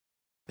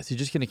Is he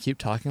just gonna keep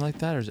talking like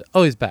that, or is it?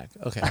 Oh, he's back.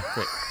 Okay,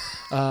 great.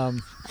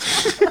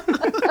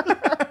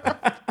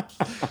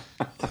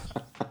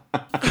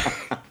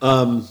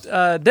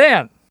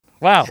 Dan.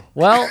 Wow.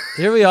 Well,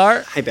 here we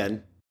are. Hi,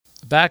 Ben.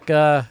 Back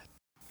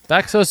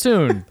so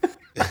soon.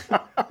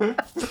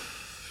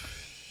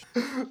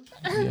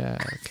 Yeah.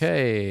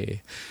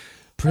 Okay.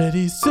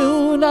 Pretty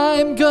soon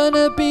I'm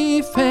gonna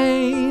be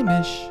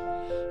famous,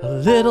 a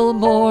little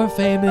more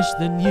famous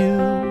than you.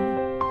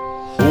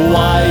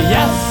 Why,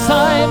 yes,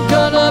 I'm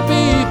gonna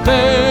be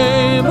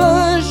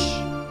famous,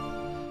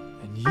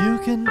 and you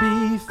can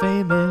be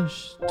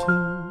famous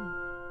too.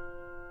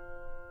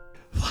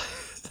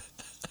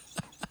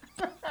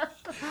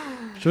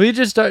 Should we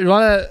just start? You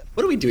wanna?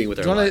 What are we doing with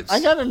our lives?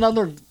 I got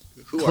another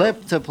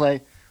clip to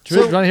play. You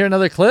want to hear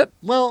another clip?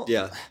 Well,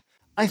 Yeah.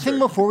 I think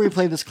before we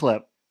play this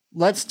clip,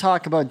 let's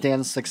talk about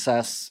Dan's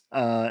success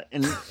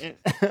in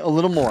a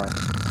little more.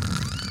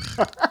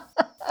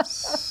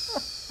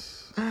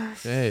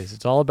 Jeez,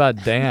 it's all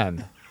about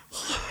Dan.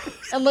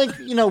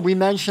 And we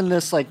mentioned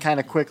this kind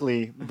of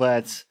quickly,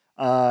 but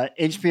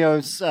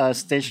HBO's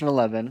Station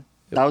 11,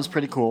 that was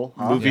pretty cool.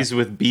 Huh? Movies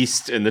with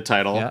Beast in the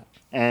title. Yeah.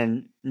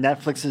 And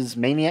Netflix's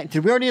Maniac.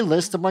 Did we already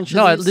list a bunch of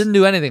No, I these? didn't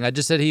do anything. I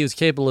just said he was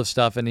capable of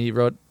stuff, and he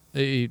wrote.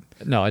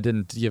 No, I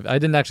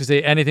didn't actually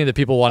say anything that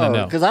people want to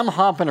know. Because I'm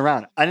hopping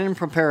around. I didn't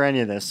prepare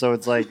any of this, so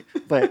it's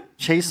but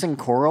Chasing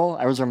Coral,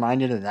 I was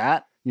reminded of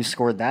that. You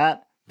scored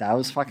that. That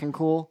was fucking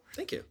cool.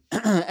 Thank you.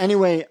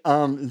 Anyway,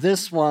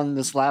 this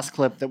last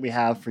clip that we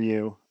have for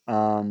you,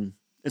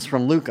 is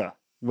from Luca,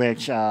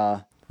 which We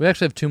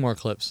actually have two more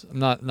clips.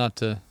 Not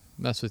to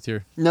mess with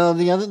your. no,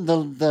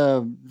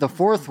 the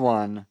fourth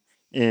one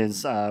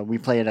is we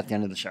play it at the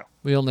end of the show.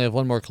 We only have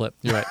one more clip.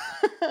 You're right.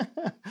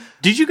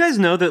 Did you guys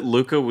know that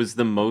Luca was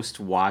the most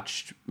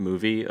watched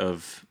movie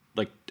of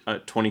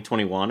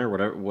 2021 or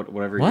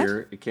whatever What?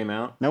 year it came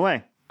out? No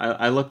way.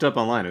 I looked up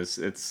online.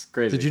 It's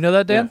crazy. Did you know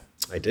that, Dan?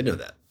 I did know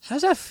that. How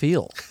does that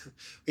feel?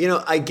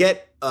 I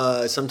get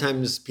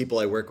sometimes people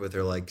I work with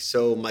are like,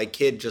 so my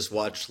kid just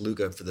watched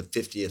Luca for the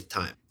 50th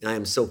time, and I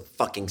am so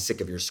fucking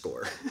sick of your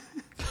score.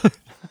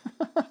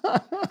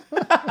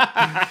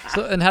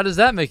 So, and how does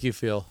that make you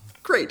feel?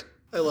 Great.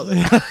 I love it.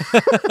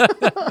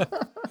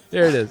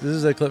 Here it is. This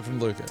is a clip from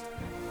Luca.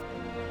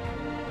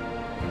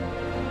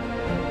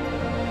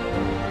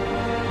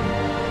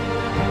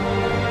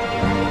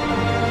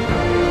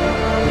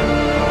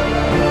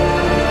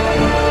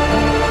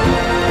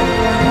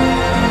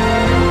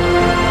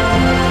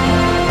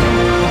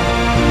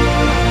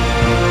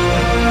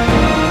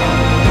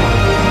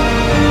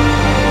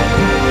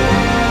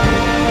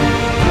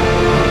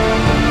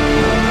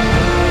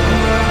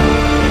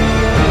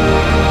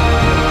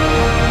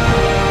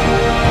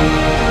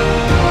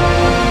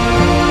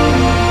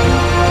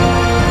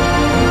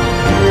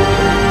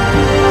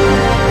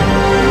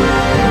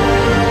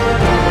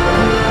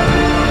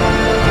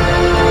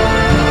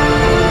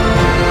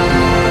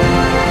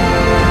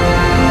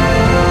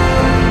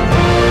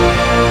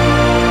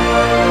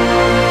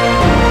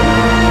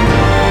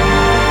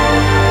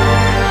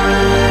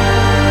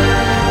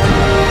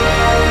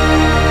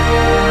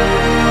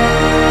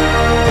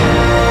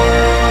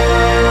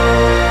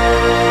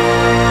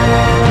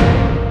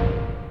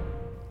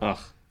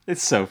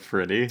 It's so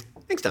pretty.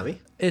 Thanks, Tommy.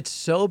 It's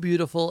so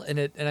beautiful,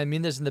 and I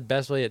mean this in the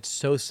best way. It's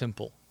so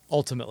simple.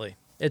 Ultimately,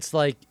 it's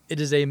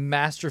it is a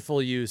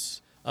masterful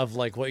use of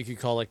what you could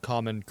call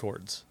common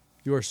chords.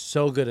 You are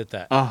so good at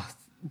that. Oh,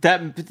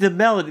 the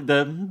melody,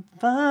 the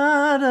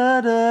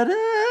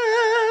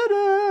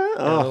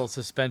A little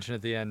suspension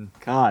at the end.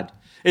 God,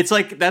 it's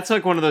that's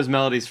one of those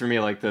melodies for me,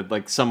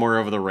 the Somewhere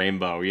Over the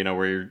Rainbow.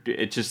 Where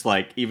it's just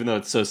even though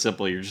it's so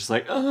simple, you're just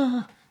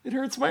it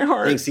hurts my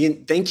heart. Thanks.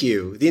 Thank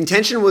you. The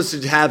intention was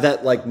to have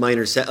that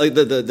minor set,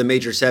 the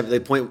major seven. The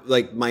point,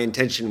 my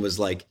intention was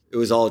it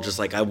was all just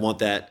I want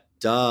that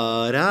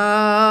da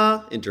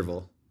da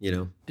interval.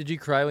 Did you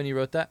cry when you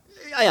wrote that?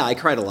 Yeah, I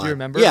cried a lot. Do you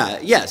remember? Yeah,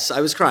 yes,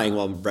 I was crying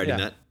while writing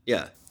that.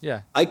 Yeah.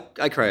 Yeah. I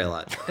cry a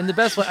lot. In the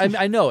best way.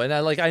 I know, and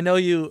I know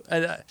you.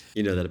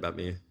 You know that about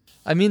me.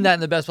 I mean that in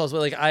the best possible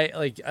way.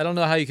 I don't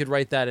know how you could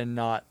write that and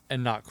not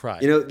cry.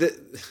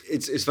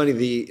 It's funny.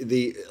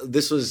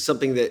 This was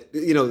something that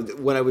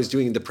when I was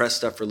doing the press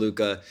stuff for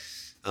Luca,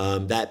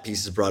 that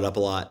piece is brought up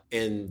a lot,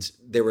 and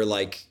they were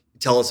like,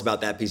 "Tell us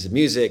about that piece of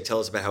music. Tell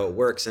us about how it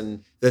works."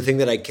 And the thing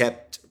that I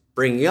kept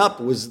bringing up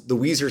was the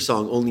Weezer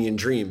song "Only in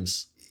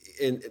Dreams."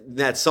 In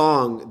that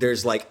song,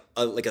 there's a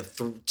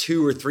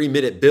 2 or 3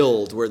 minute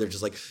build where they're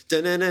just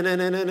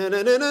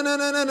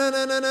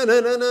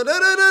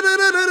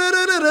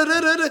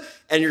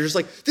and you're just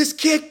this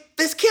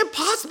can't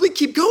possibly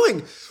keep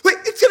going. Wait,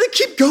 it's gonna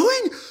keep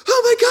going.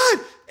 Oh my God.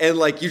 And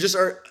you just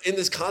are in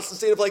this constant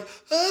state of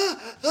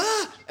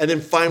and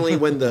then finally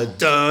when the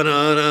da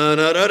da da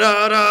da da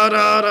da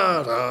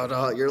da da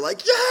da, you're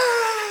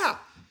yeah.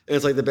 And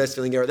it's the best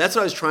feeling ever. That's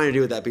what I was trying to do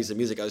with that piece of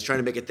music. I was trying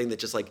to make a thing that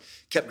just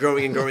kept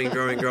growing and growing and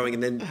growing and growing,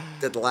 and then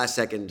at the last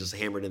second just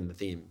hammered in the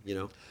theme.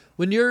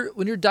 When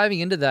you're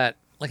diving into that,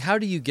 Like, how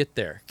do you get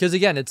there? Because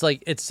again, it's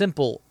like, it's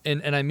simple.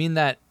 And I mean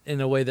that in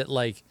a way that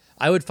like,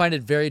 I would find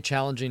it very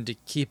challenging to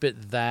keep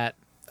it that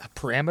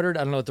parametered.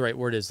 I don't know what the right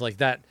word is, like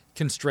that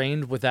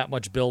constrained with that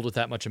much build, with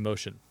that much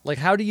emotion. Like,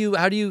 how do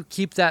you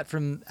keep that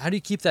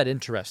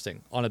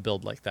interesting on a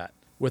build like that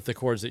with the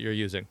chords that you're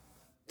using?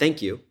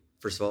 Thank you,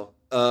 first of all.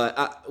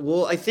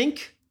 Well, I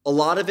think a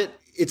lot of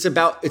it's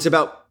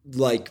about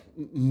like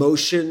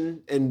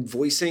motion and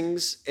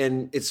voicings,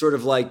 and it's sort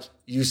of like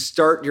you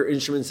start your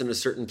instruments in a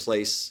certain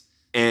place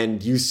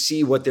and you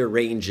see what their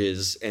range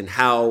is and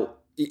how,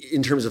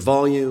 in terms of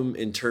volume,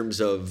 in terms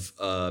of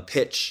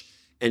pitch,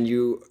 and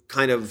you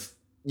kind of,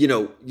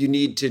 you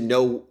need to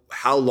know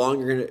how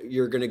long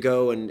you're gonna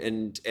go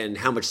and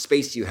how much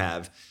space you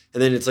have.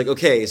 And then it's like,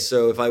 okay,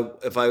 so if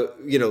I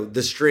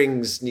the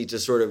strings need to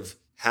sort of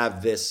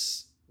have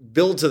this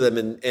build to them,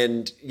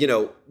 and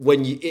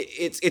when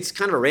it's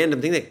kind of a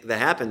random thing that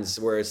happens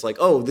where it's like,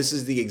 oh, this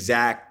is the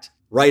exact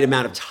right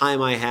amount of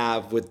time I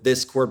have with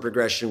this chord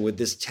progression, with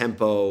this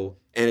tempo,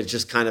 and it's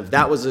just kind of,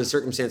 that was a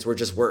circumstance where it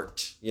just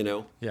worked,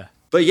 Yeah.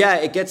 But yeah,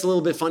 it gets a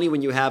little bit funny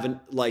when you have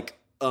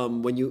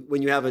when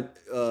you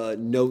have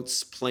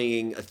notes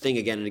playing a thing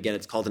again and again.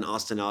 It's called an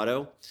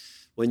ostinato.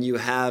 When you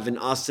have an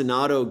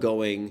ostinato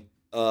going,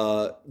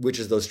 which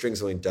is those strings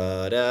going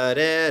da da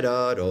da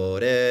da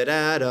da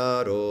da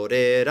da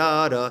da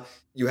da da,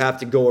 you have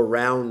to go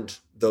around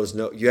those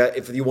notes.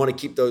 If you want to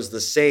keep those the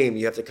same,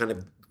 you have to kind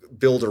of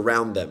build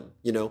around them.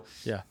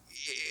 Yeah.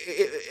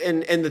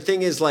 And the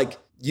thing is, like,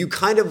 you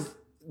kind of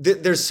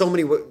there's so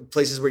many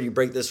places where you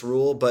break this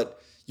rule,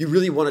 but you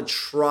really want to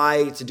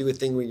try to do a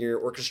thing when you're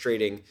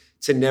orchestrating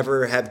to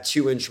never have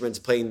two instruments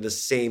playing the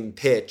same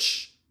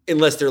pitch,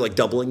 unless they're like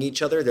doubling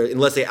each other,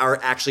 unless they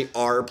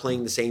are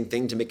playing the same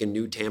thing to make a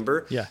new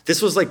timbre. Yeah.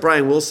 This was like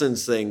Brian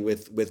Wilson's thing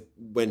with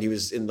when he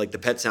was in like the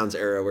Pet Sounds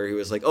era, where he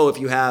was like, oh, if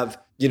you have,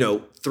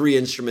 three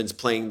instruments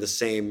playing the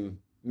same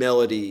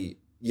melody,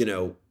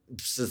 the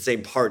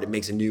same part, it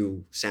makes a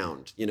new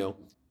sound,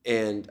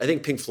 And I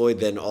think Pink Floyd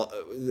then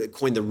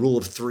coined the rule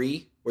of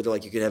three, where they're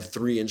like, you could have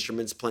three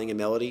instruments playing a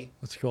melody.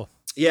 That's cool.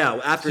 Yeah.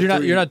 After you're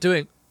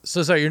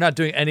not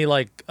doing any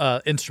like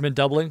instrument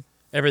doubling.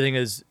 Everything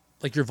is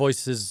like, your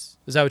voice is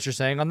that what you're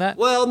saying on that?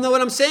 Well, no,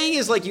 what I'm saying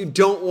is, like, you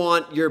don't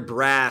want your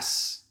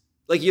brass,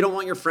 like, you don't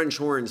want your French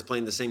horns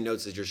playing the same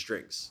notes as your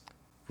strings.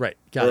 Right.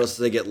 Or else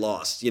they get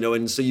lost,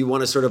 and so you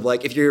want to sort of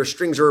like, if your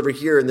strings are over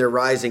here and they're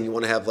rising, you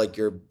want to have like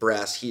your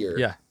brass here.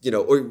 Yeah.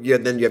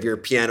 Then you have your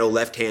piano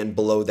left hand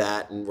below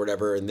that and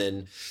whatever. And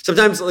then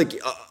sometimes,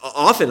 like,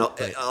 often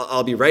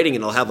I'll be writing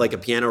and I'll have like a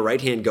piano right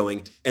hand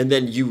going, and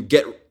then you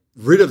get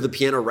rid of the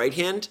piano right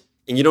hand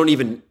and you don't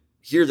even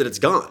hear that it's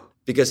gone,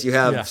 because you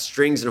have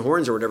strings and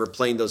horns or whatever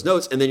playing those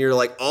notes. And then you're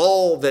like,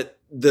 all that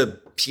the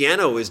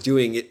piano is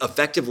doing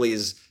effectively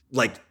is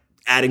like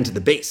adding to the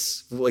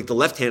bass. Like, the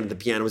left hand of the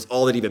piano is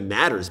all that even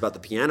matters about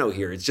the piano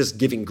here. It's just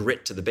giving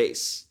grit to the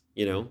bass,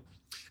 I mean,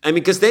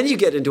 because then you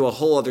get into a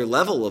whole other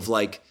level of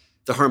like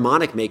the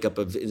harmonic makeup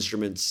of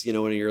instruments,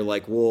 and you're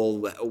like,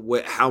 well,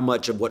 how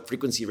much of what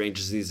frequency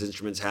ranges these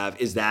instruments have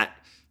is that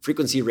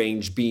frequency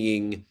range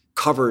being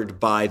covered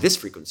by this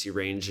frequency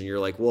range? And you're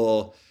like,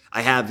 well,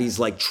 I have these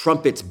like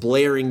trumpets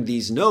blaring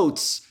these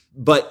notes,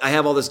 but I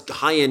have all this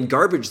high-end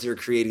garbage they're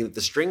creating that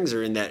the strings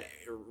are in that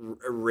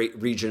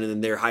region, and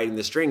then they're hiding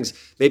the strings.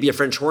 Maybe a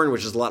French horn,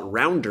 which is a lot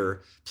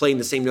rounder, playing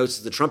the same notes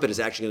as the trumpet, is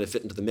actually going to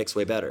fit into the mix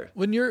way better.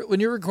 When you're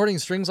recording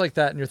strings like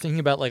that and you're thinking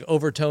about like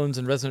overtones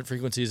and resonant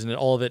frequencies and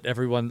all of it,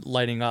 everyone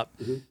lighting up,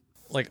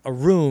 like a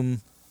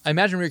room, I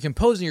imagine when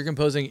you're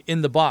composing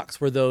in the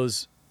box where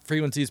those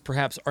frequencies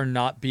perhaps are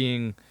not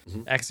being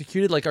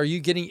executed. Like, are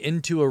you getting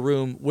into a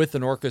room with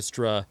an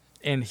orchestra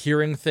and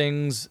hearing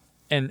things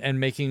and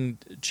making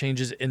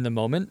changes in the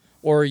moment?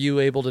 Or are you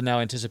able to now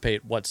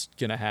anticipate what's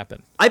going to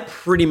happen? I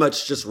pretty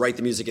much just write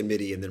the music in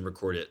MIDI and then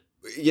record it.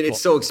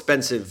 It's so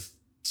expensive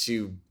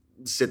to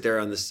sit there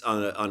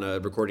on a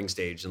recording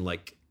stage and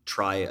like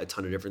try a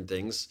ton of different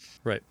things.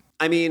 Right.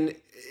 I mean,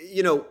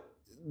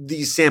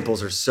 these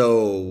samples are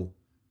so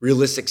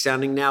realistic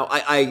sounding now.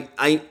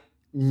 I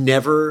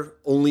never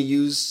only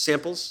use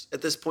samples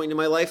at this point in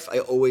my life. I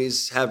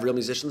always have real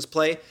musicians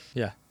play.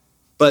 Yeah.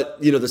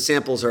 But the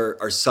samples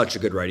are such a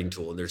good writing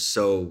tool, and they're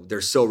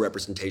so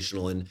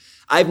representational. And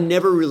I've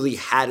never really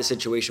had a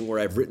situation where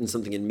I've written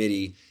something in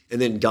MIDI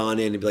and then gone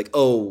in and be like,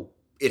 oh,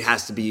 it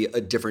has to be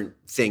a different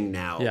thing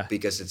now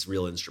because it's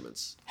real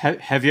instruments.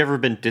 Have you ever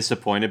been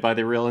disappointed by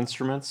the real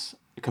instruments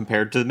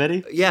compared to the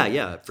MIDI?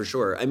 Yeah, for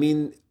sure. I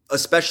mean,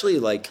 especially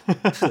like,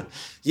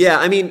 yeah,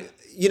 I mean,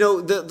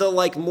 the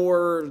like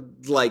more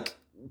like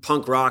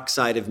punk rock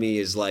side of me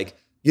is like,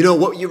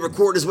 what you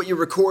record is what you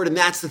record, and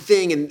that's the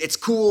thing, and it's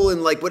cool,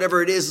 and like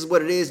whatever it is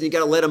what it is, and you got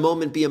to let a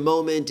moment be a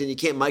moment, and you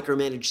can't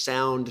micromanage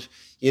sound,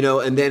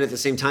 and then at the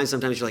same time,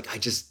 sometimes you're like,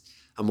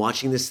 I'm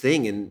watching this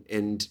thing,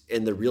 and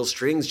the real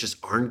strings just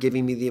aren't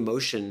giving me the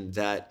emotion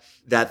that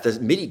the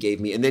MIDI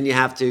gave me, and then you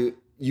have to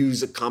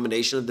use a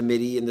combination of the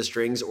MIDI and the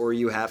strings, or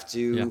you have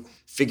to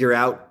figure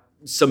out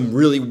some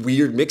really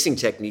weird mixing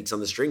techniques on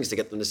the strings to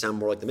get them to sound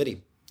more like the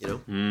MIDI,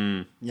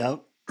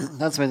 Yep.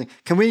 That's amazing.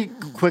 Can we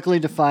quickly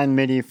define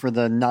MIDI for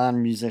the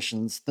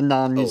non-musicians, the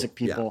non-music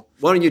Yeah. people?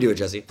 Why don't you do it,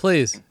 Jesse?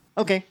 Please.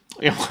 Okay.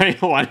 Yeah,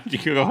 why don't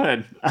you go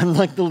ahead? I'm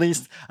like the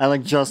least. I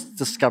like just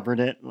discovered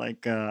it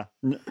like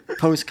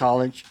post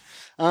college.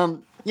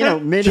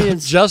 MIDI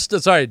is Just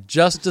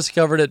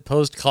discovered it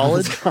post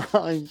college.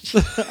 college.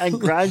 I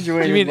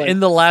graduated. You mean like- in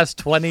the last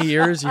 20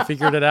 years you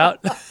figured it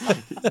out?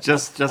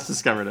 Just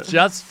discovered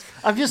it.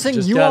 I'm just saying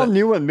just you got all it.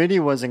 knew what MIDI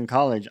was in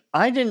college.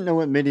 I didn't know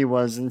what MIDI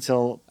was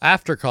until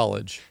After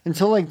college.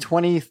 like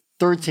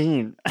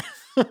 2013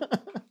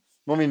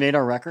 when we made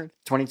our record.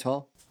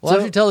 2012. Why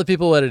don't you tell the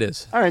people what it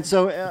is? All right,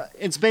 so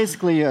it's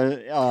basically you're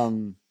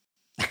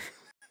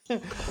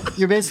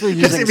basically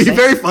Jesse, using. it'd be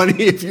very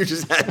funny if you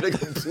just had a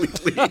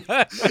completely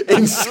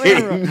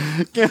insane.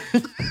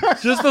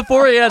 Just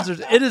before he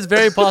answers, it is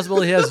very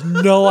possible he has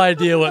no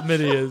idea what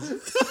MIDI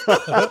is.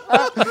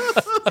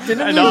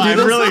 I know.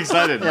 I'm really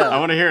excited. I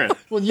want to hear it.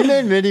 Well, you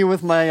made MIDI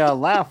with my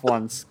laugh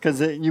once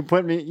because you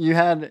took He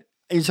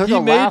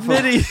a made laugh.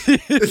 MIDI.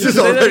 This is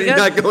already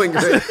not going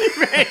great.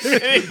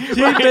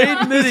 He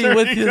made MIDI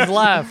with his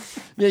laugh.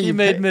 Yeah, He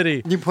made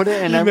MIDI. You put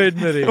it in. He made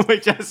MIDI.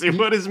 Wait, Jesse,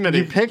 what is You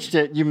MIDI? pitched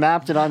it. You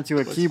mapped it onto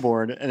a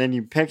keyboard, and then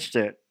you pitched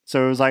it.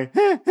 So it was like.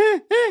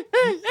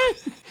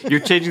 You're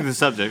changing the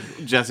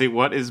subject, Jesse.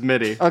 What is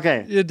MIDI?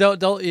 Okay. You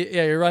don't.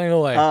 Yeah, you're running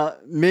away.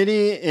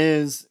 MIDI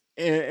is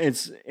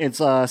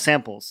it's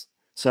samples.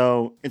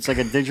 So it's like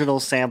a digital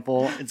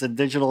sample. It's a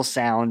digital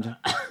sound.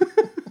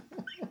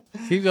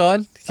 Keep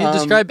going. Can you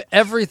describe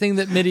everything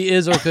that MIDI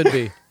is or could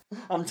be?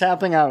 I'm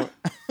tapping out.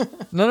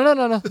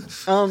 No.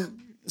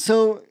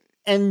 So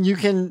and you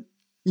can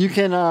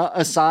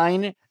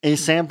assign a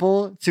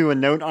sample to a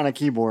note on a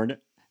keyboard,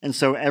 and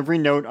so every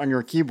note on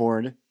your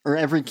keyboard or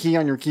every key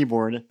on your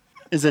keyboard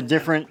plays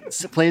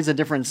a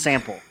different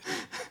sample.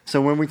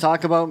 So when we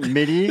talk about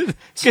MIDI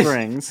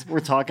strings, we're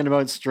talking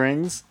about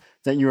strings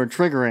that you are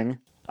triggering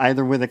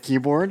either with a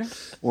keyboard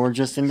or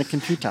just in the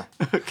computer.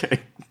 Okay.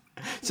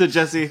 So,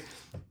 Jesse,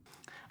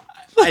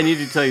 I need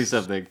to tell you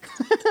something.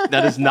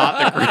 That is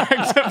not the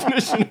correct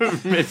definition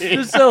of MIDI.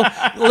 Just so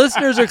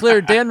listeners are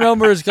clear, Dan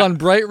Romer has gone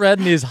bright red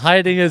and he's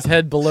hiding his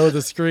head below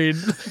the screen.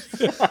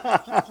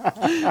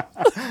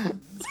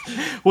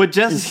 What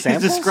Jesse is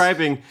samples?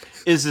 describing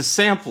is a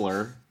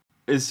sampler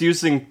is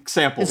using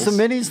samples. So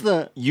MIDI's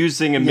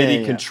using a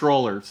MIDI yeah.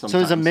 controller. so is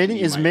sometimes, you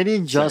might MIDI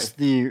say. just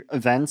the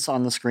events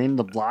on the screen,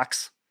 the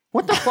blocks?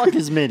 What the fuck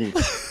is MIDI?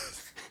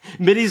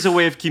 MIDI is a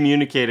way of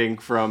communicating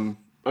from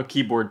a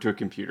keyboard to a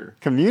computer.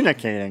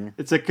 Communicating.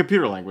 It's a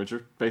computer language,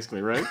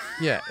 basically, right?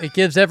 Yeah, it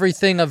gives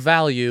everything a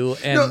value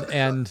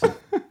and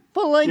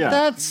But like Yeah.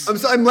 that's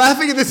I'm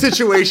laughing at the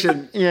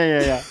situation.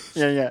 yeah.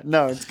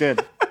 No, it's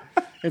good.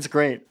 It's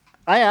great.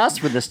 I asked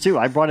for this too.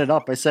 I brought it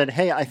up. I said,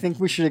 "Hey, I think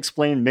we should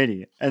explain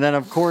MIDI." And then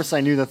of course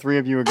I knew the three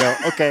of you would go,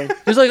 "Okay."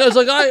 it's like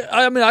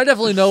I mean I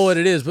definitely know what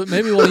it is, but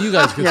maybe one of you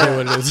guys could say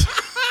what it is.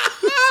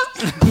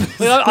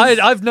 Like,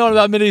 I've known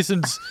about MIDI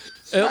since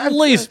at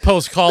least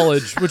post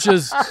college, which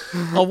is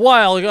a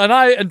while ago. And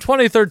in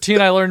 2013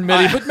 I learned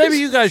MIDI, but maybe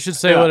you guys should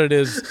say what it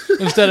is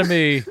instead of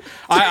me.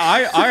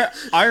 I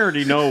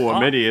already know what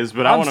MIDI is,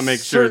 but I I'm want to make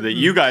sure that certain-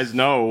 you guys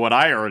know what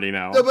I already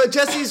know. No, but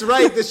Jesse's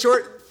right.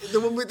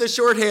 The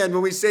shorthand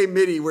when we say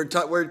MIDI, we're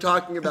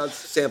talking about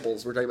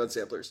samples. We're talking about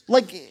samplers.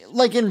 Like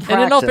in practice.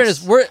 And in all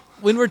fairness,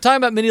 when we're talking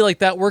about MIDI like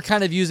that, we're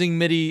kind of using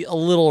MIDI a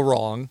little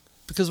wrong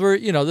because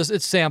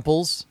it's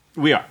samples.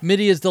 We are.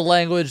 MIDI is the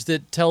language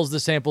that tells the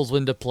samples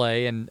when to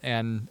play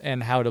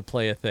and how to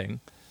play a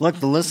thing. Look,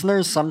 the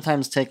listeners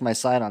sometimes take my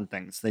side on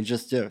things. They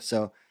just do.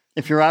 So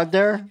if you're out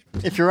there,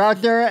 It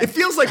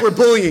feels like we're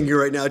bullying you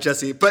right now,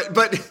 Jesse. But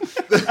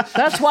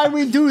that's why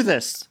we do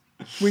this.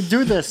 We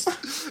do this.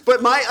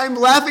 I'm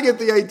laughing at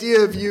the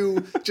idea of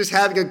you just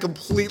having a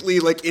completely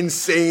like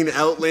insane,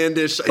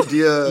 outlandish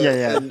idea.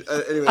 Yeah. And,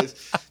 anyways,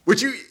 would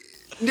you?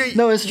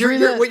 No, it's true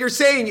that- what you're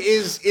saying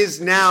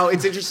is now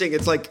it's interesting.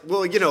 It's like,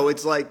 well,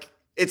 it's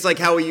like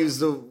how we use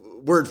the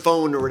word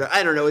phone or whatever.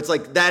 I don't know. It's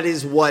like that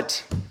is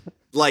what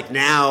like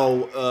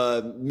now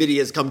MIDI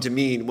has come to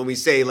mean. When we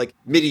say like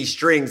MIDI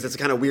strings, that's a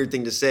kind of weird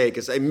thing to say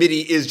because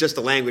MIDI is just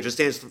a language. It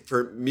stands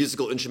for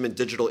Musical Instrument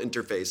Digital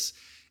Interface,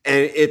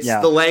 and it's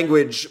the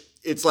language.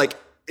 It's like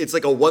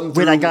a one.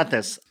 Wait, I got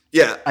this.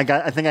 Yeah,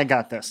 I think I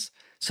got this.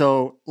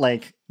 So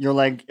like you're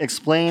like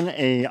explain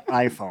a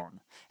iPhone.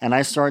 And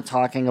I start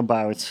talking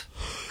about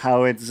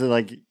how it's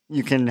like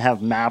you can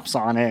have maps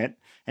on it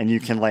and you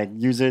can like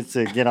use it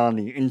to get on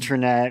the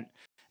internet.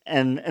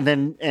 And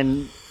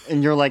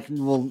you're like,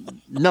 well,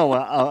 no,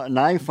 an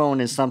iPhone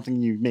is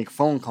something you make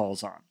phone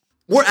calls on.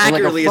 More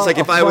accurately, it's like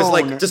if I was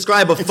like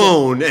describe a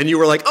phone and you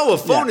were like, oh, a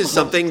phone is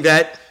something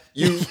that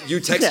you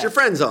text your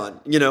friends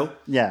on,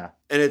 Yeah.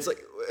 And it's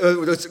like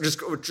let's just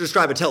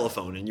describe a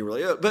telephone, and you were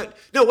like, but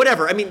no,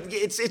 whatever. I mean,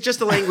 it's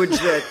just a language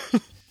that.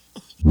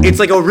 It's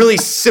like a really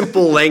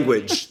simple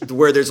language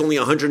where there's only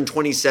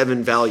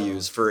 127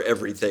 values for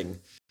everything.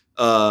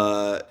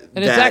 And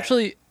it's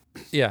actually,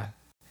 yeah,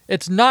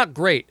 It's not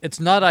great.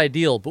 It's not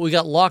ideal, but we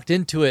got locked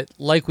into it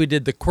like we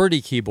did the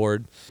QWERTY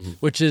keyboard,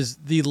 which is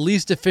the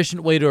least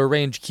efficient way to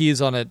arrange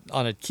keys on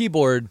a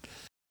keyboard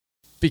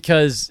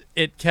because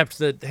it kept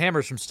the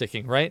hammers from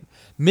sticking, right?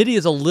 MIDI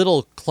is a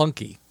little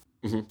clunky.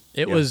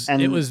 It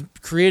was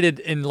created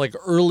in like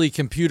early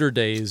computer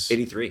days.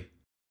 83.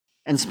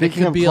 And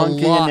speaking of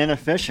clunky and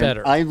inefficient,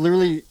 better. I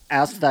literally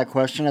asked that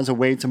question as a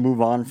way to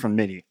move on from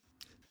MIDI.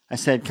 I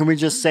said, can we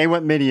just say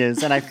what MIDI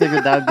is? And I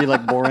figured that would be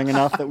like boring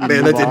enough that we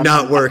Man, that did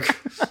not work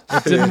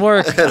It didn't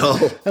work. at all.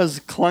 It was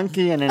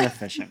clunky and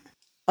inefficient.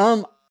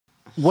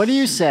 What do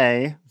you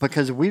say,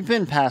 because we've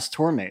been past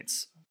tour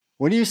mates,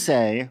 what do you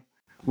say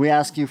we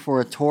ask you for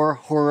a tour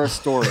horror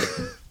story?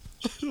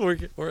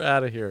 We're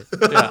out of here.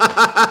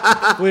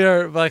 Yeah. We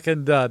are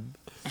fucking done.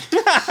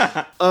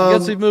 I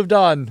guess we've moved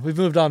on. We've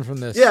moved on from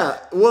this. Yeah,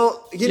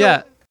 well, you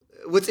know,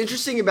 what's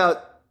interesting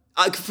about...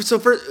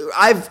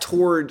 I've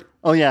toured...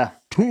 Oh, yeah.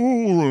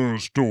 Tour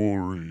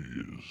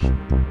stories.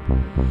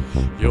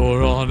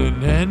 You're on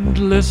an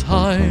endless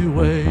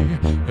highway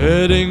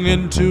heading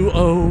into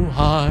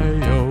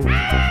Ohio.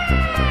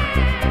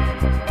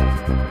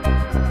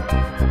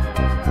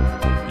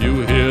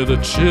 You hear the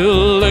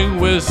chilling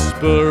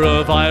whisper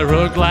of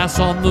Ira Glass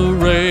on the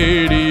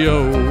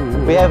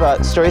radio. We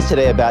have stories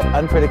today about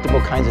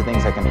unpredictable kinds of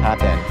things that can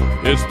happen.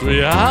 It's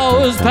 3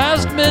 hours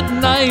past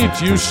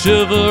midnight. You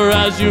shiver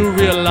as you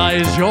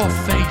realize your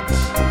fate.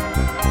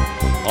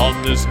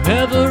 On this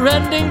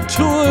never-ending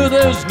tour,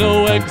 there's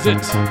no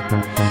exit.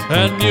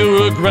 And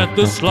you regret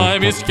the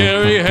slimy,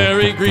 scary,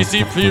 hairy,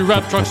 greasy,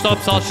 pre-wrapped truck stop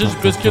sausage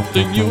biscuit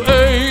thing you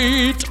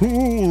ate.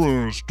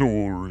 Tour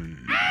stories.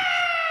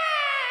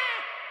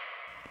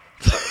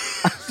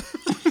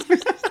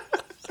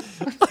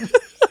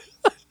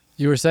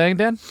 You were saying,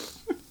 Dan?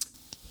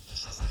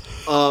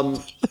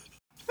 Well,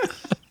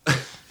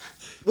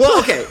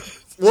 okay.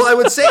 Well, I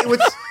would say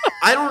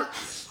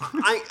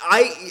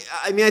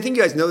I mean, I think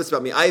you guys know this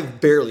about me.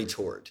 I've barely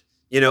toured.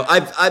 You know,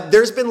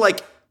 there's been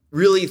like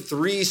really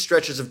 3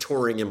 stretches of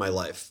touring in my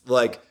life.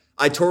 Like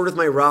I toured with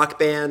my rock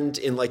band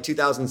in like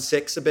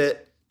 2006 a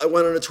bit. I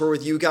went on a tour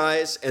with you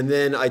guys, and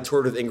then I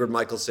toured with Ingrid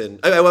Michaelson.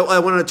 I went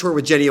on a tour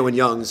with Jenny Owen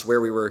Youngs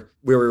where we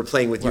were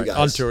playing with you guys.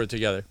 On tour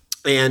together.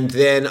 And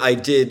then I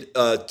did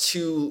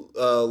 2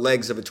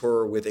 legs of a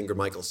tour with Ingrid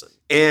Michaelson.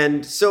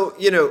 And so,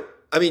 you know,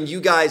 I mean, you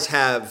guys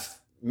have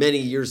many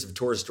years of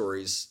tour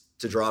stories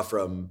to draw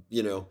from.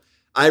 You know,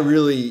 I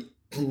really,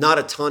 not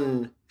a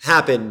ton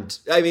happened.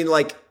 I mean,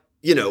 like,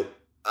 you know,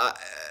 I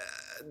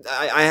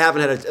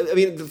haven't had I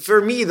mean, for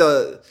me,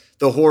 the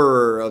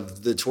horror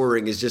of the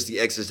touring is just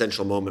the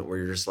existential moment where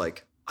you're just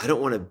like, I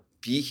don't want to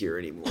be here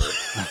anymore.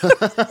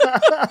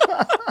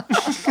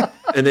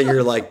 And then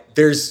you're like,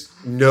 there's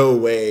no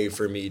way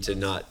for me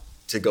to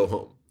go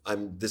home.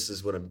 This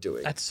is what I'm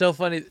doing. That's so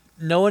funny.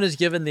 No one has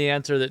given the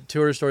answer that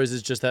tour stories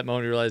is just that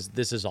moment you realize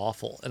this is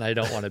awful and I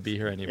don't want to be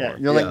here anymore. Yeah,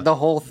 you're like the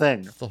whole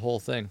thing. The whole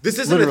thing. This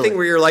isn't a thing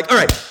where you're like, all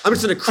right, I'm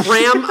just going to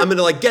cram. I'm going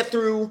to like get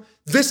through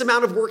this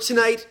amount of work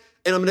tonight.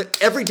 And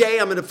every day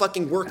I'm going to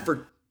fucking work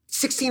for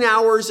 16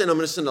 hours. And I'm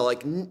just going to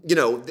like, you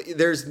know,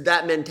 there's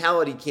that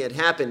mentality can't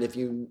happen if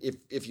you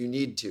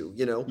need to,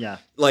 you know? Yeah.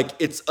 Like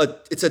it's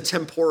a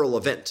temporal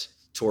event,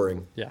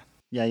 touring. Yeah.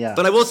 Yeah.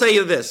 But I will say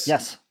you this.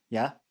 Yes.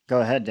 Yeah. Go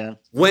ahead, Dan.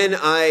 When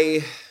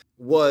I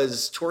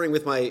was touring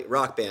with my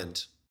rock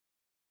band,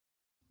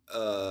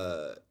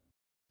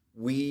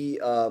 we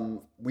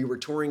were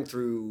touring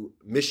through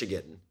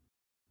Michigan.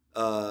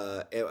 We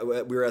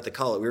were at the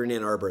college. We were in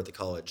Ann Arbor at the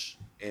college,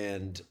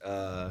 and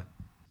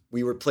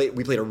we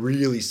played a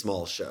really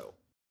small show.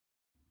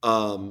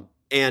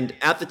 And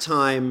at the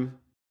time,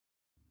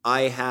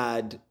 I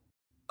had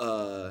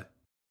a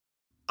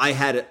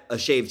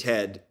shaved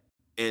head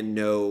and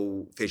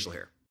no facial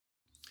hair.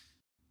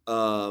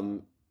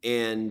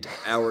 And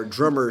our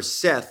drummer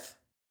Seth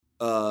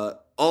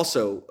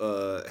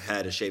also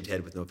had a shaved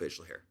head with no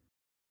facial hair.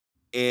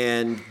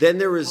 And then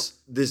there was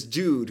this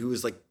dude who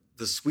was like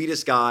the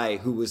sweetest guy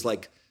who was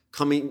like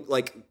coming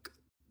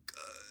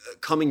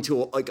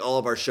to like all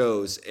of our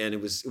shows, and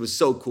it was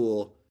so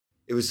cool.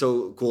 It was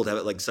so cool to have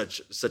it like such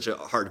a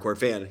hardcore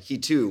fan. He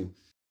too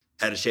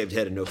had a shaved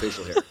head and no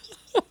facial hair.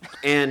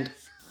 And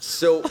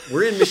so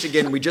we're in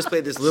Michigan. We just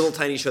played this little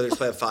tiny show. There's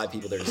probably 5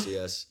 people there to see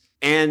us.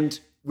 And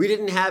we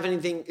didn't have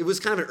anything. It was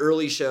kind of an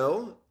early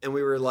show. And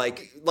we were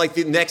like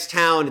the next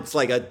town, it's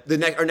like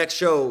our next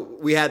show,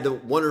 we had the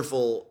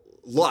wonderful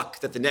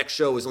luck that the next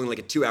show was only like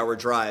a 2-hour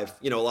drive.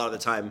 You know, a lot of the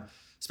time,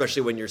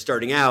 especially when you're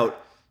starting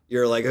out,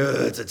 you're like,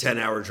 it's a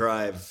 10-hour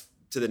drive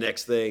to the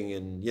next thing.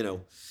 And, you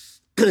know,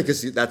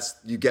 because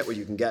you get what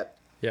you can get.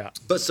 Yeah.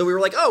 But so we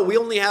were like, we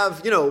only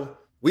have, you know,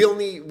 we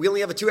only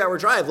have a 2-hour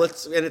drive.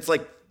 And it's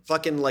like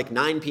fucking like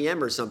 9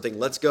 p.m. or something.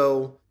 Let's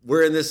go.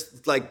 We're at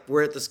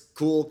this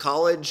cool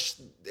college.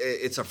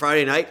 It's a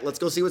Friday night. Let's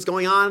go see what's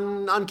going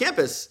on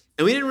campus.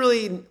 And we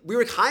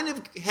were kind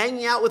of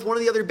hanging out with one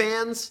of the other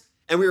bands,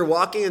 and we were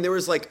walking, and there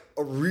was like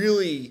a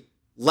really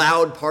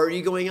loud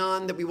party going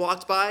on that we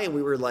walked by, and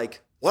we were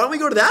like, why don't we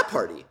go to that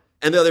party?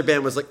 And the other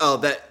band was like,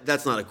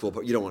 that's not a cool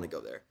party. You don't want to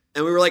go there.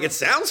 And we were like, it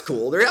sounds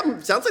cool.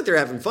 Sounds like they're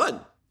having fun.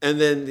 And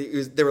then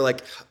they were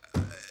like,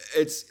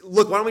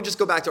 look, why don't we just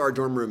go back to our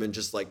dorm room and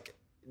just like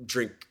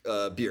drink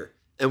beer?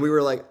 And we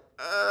were like,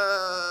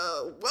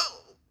 well,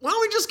 why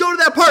don't we just go to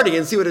that party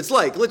and see what it's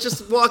like? Let's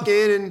just walk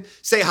in and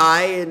say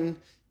hi and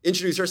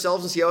introduce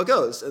ourselves and see how it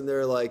goes. And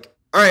they're like,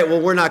 all right,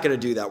 well, we're not going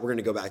to do that. We're going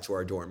to go back to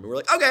our dorm. And we're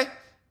like, okay.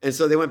 And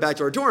so they went back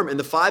to our dorm, and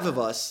the five of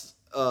us,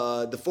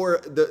 the four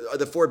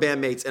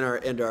bandmates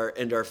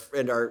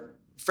and our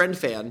friend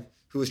fan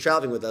who was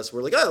traveling with us,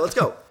 were like, oh, let's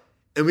go.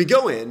 And we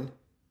go in,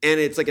 and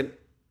it's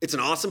an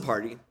awesome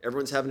party.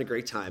 Everyone's having a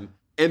great time,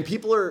 and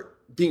people are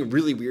being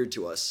really weird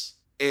to us.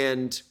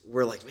 And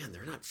we're like, man,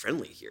 they're not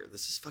friendly here.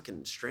 This is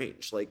fucking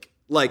strange. Like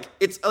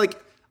it's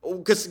like,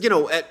 because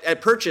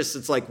at Purchase,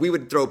 it's like we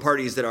would throw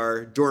parties in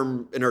our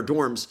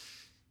dorms.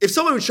 If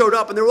someone showed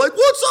up and they were like,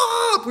 what's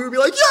up? We would be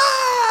like,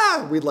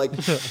 yeah! We'd like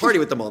party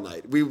with them all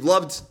night. We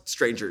loved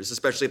strangers,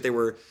 especially if they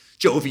were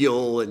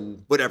jovial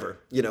and whatever,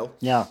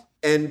 Yeah.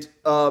 And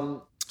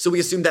so we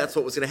assumed that's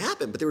what was going to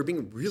happen, but they were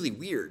being really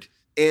weird.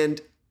 And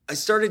I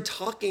started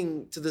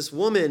talking to this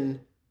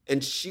woman,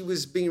 and she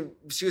was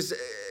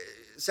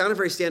sounded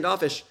very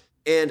standoffish.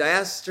 And I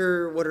asked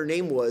her what her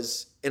name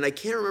was, and I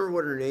can't remember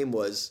what her name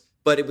was,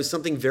 but it was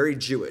something very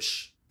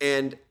Jewish.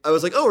 And I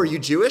was like, oh, are you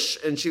Jewish?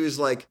 And she was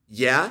like,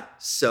 yeah,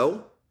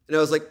 so? And I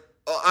was like,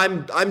 oh,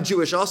 I'm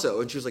Jewish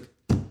also. And she was like,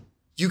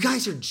 you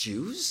guys are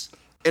Jews?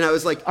 And I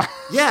was like,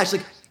 yeah. She's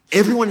like,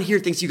 everyone here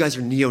thinks you guys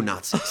are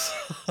neo-Nazis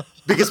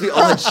because we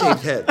all had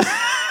shaved heads.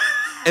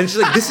 And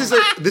she's like,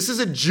 this is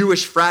a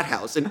Jewish frat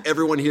house, and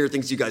everyone here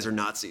thinks you guys are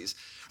Nazis.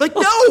 Like,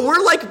 no,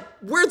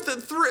 we're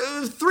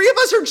three of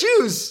us are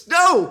Jews.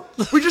 No,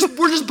 we're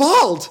just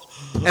bald.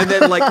 And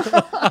then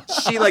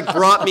she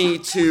brought me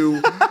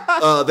to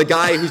the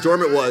guy whose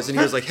dorm it was, and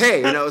he was like,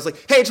 hey, and I was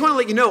like, hey, I just want to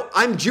let you know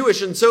I'm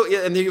Jewish, and so,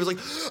 and then he was like,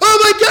 oh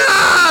my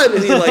God,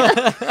 and he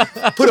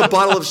put a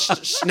bottle of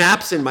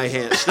schnapps in my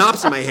hand.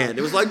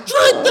 It was like,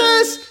 drink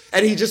this,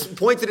 and he just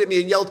pointed at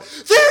me and yelled,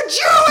 they're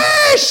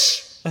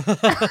Jewish. And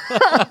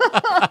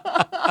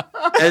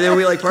then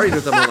we partied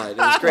with them all night. It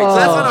was great. So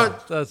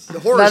that's not a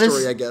horror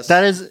story, I guess.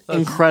 That is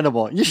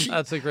incredible.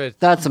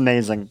 That's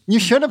amazing. You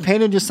should have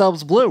painted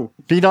yourselves blue.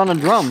 Beat on a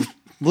drum.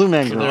 Blue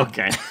Man Group.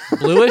 Okay.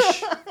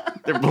 Bluish?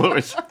 They're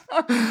bluish.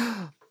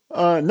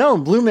 No,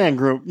 Blue Man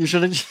Group. You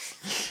should have.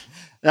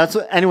 That's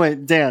what. Anyway,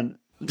 Dan.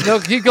 No,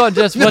 keep going,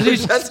 Jess. What did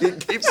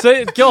you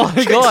say? Go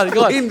on.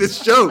 Explain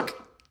this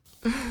joke.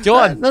 Go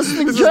on. That's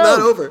the joke. This is not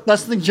over.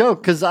 That's the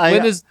joke because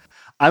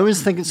I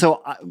was thinking.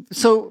 So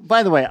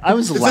by the way, I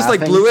was laughing. Is this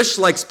like bluish,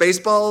 like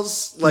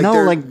Spaceballs?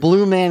 Like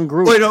Blue Man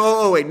Group. Wait,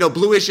 no,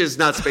 bluish is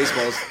not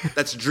Spaceballs.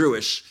 That's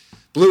Drewish.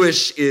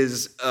 Bluish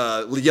is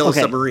Yellow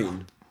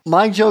Submarine.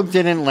 My joke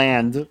didn't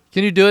land.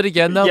 Can you do it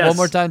again though? Yes. One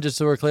more time, just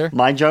so we're clear.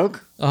 My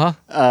joke? Uh-huh.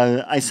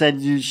 I said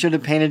you should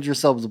have painted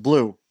yourselves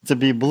blue to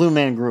be Blue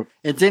Man Group.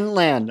 It didn't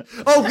land.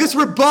 Oh, because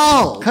we're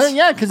bald.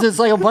 Because it's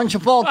like a bunch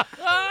of bald.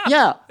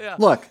 Yeah.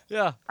 Look.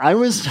 Yeah. I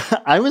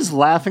was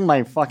laughing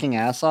my fucking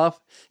ass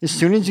off as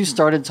soon as you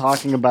started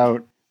talking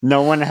about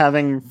no one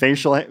having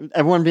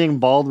everyone being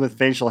bald with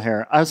facial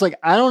hair. I was like,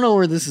 I don't know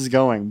where this is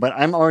going, but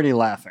I'm already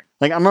laughing.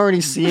 Like, I'm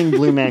already seeing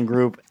Blue Man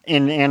Group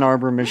in Ann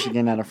Arbor,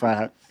 Michigan at a frat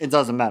house. It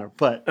doesn't matter,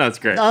 but that's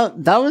great.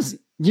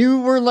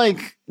 You were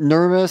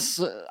nervous.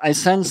 I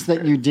sensed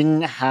that you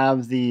didn't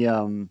have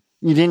the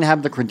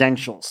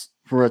credentials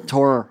for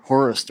a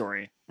horror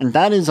story. And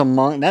that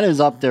is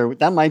up there.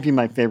 That might be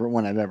my favorite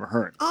one I've ever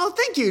heard. Oh,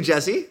 thank you,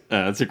 Jesse.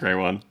 That's a great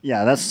one.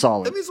 Yeah, that's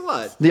solid. That means a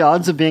lot. The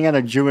odds of being at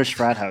a Jewish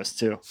frat house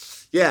too.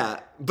 Yeah,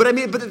 but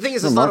the thing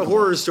is, it's not a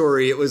horror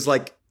story. It was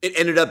it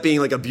ended up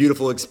being a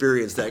beautiful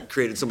experience that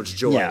created so much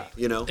joy. Yeah.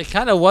 It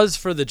kind of was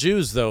for the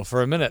Jews though,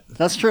 for a minute.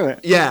 That's true.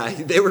 Yeah,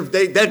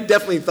 they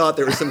definitely thought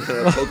there was some kind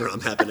of pogrom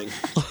happening.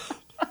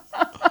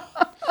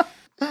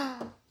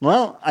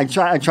 Well, I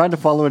tried to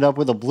follow it up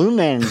with a Blue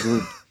Man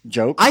Group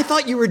joke. I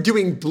thought you were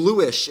doing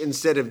bluish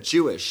instead of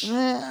Jewish.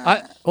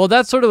 Well,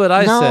 that's sort of what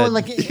I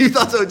said. You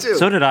thought so too.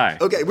 So did I.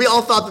 Okay, we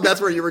all thought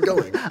that's where you were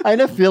going. I had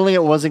a feeling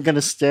it wasn't going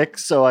to stick,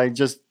 so I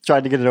just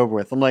tried to get it over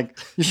with. I'm like,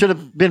 you should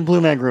have been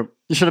Blue Man Group.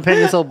 You should have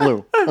painted yourself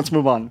blue. Let's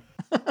move on.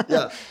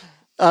 Yeah.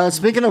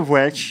 Speaking of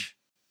which,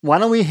 why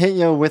don't we hit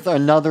you with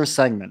another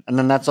segment, and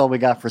then that's all we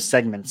got for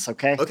segments,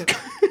 okay? Okay.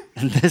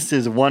 And this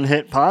is One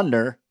Hit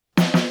Ponder.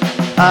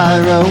 I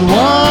wrote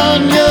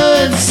one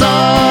good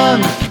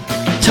song,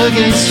 took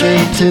it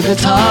straight to the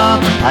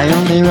top. I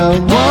only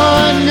wrote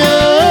one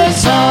good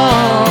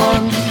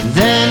song,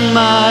 then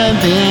my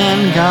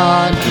band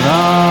got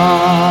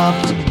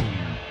dropped.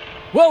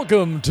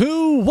 Welcome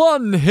to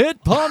One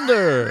Hit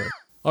Ponder.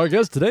 Our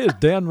guest today is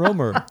Dan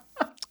Romer.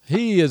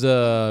 He is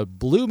a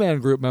Blue Man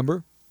Group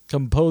member,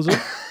 composer,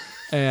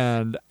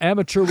 and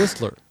amateur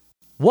whistler.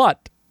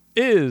 What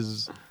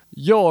is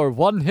your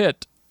one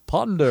hit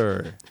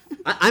ponder?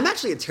 I'm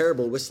actually a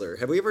terrible whistler.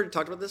 Have we ever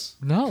talked about this?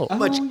 No. How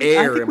much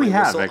air I think in we my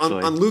have, whistle?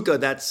 actually. On Luca,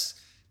 that's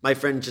my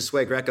friend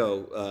Josue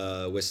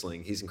Greco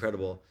whistling. He's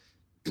incredible.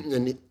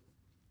 And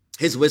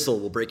his whistle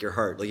will break your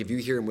heart. If you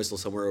hear him whistle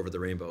Somewhere Over the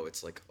Rainbow,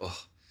 it's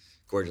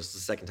gorgeous. The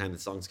second time the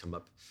song's come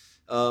up.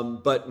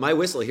 But my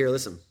whistle here,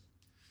 listen.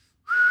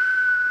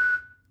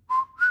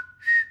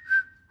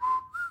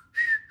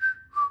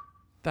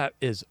 That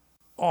is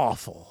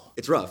awful.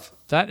 It's rough.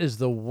 That is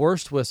the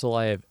worst whistle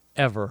I have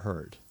ever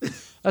heard.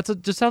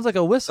 Just sounds like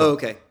a whistle. Oh,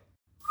 okay.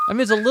 I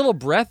mean, it's a little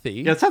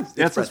breathy. Yeah, that sounds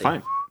breathy.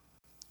 fine.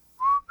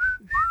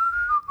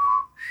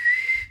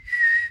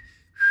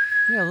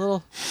 Yeah, a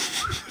little.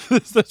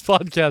 This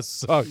podcast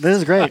sucks. This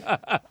is great.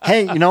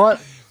 Hey, you know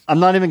what? I'm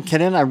not even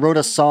kidding. I wrote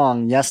a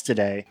song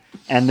yesterday,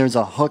 and there's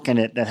a hook in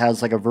it that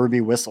has like a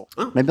verby whistle.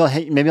 Oh.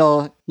 Maybe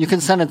I'll. You can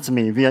send it to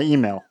me via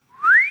email.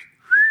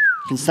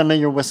 You can send me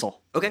your whistle.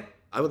 Okay.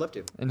 I would love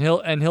to. And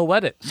he'll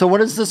wet it. So what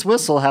does this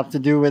whistle have to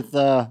do with?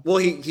 Well,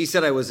 he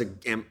said I was an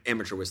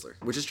amateur whistler,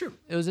 which is true.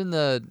 It was in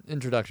the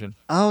introduction.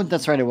 Oh,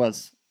 that's right. It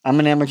was. I'm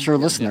an amateur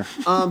listener.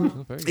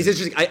 It's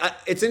interesting.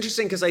 It's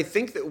interesting because I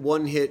think that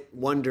one hit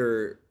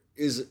wonder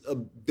is a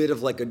bit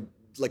of like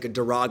a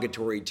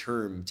derogatory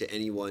term to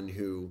anyone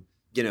who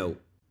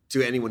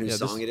whose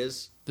song it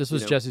is. This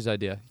was Jesse's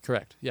idea.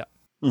 Correct. Yeah.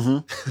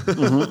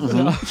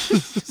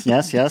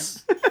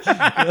 Yes.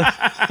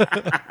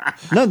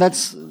 No,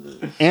 that's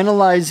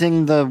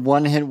analyzing the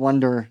one-hit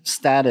wonder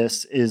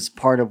status is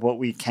part of what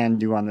we can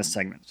do on this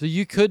segment. So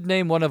you could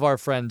name one of our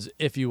friends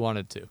if you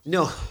wanted to.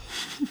 No.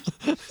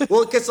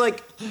 Well, because I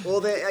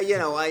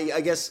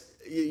guess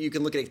you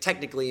can look at it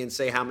technically and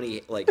say how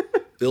many like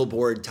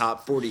Billboard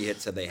top 40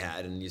 hits have they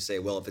had, and you say,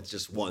 well, if it's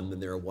just one, then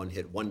they're a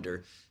one-hit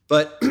wonder.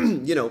 But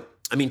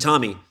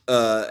Tommy,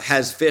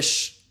 has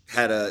Fish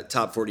had a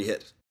top 40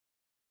 hit?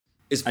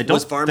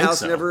 Was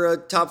Farmhouse never a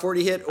top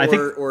 40 hit,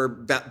 or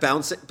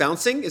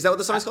Bouncing? Is that what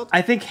the song's called?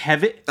 I think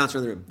Heavy.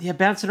 Bouncing Around the Room. Yeah,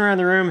 Bouncing Around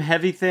the Room,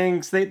 Heavy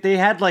Things. They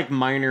had like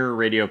minor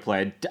radio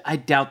play. I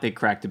doubt they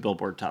cracked a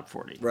Billboard top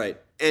 40. Right.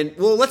 And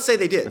well, let's say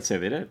they did. Let's say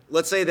they did.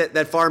 Let's say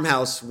that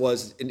Farmhouse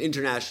was an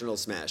international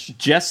smash.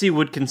 Jesse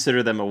would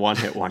consider them a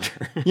one-hit wonder.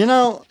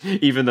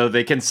 Even though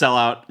they can sell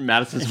out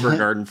Madison Square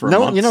Garden for a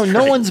month no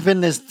straight. one's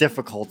been this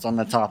difficult on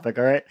the topic,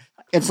 all right?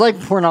 It's like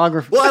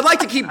pornography. Well, I'd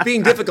like to keep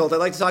being difficult. I'd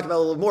like to talk about it a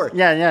little more.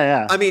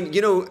 Yeah. I mean,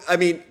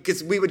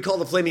 because we would call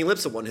the Flaming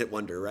Lips a one-hit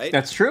wonder, right?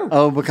 That's true.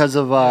 Oh, because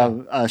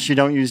of She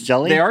Don't Use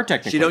Jelly? They are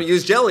technically. She Don't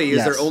Use Jelly is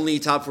Yes. their only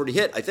top 40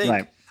 hit, I think.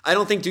 Right. I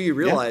don't think Do You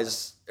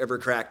Realize ever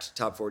cracked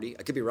top 40.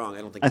 I could be wrong. I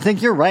don't think. I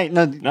think you're right.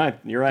 No,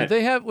 you're right. Did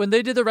they have when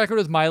they did the record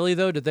with Miley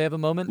though? Did they have a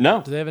moment?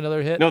 No. Did they have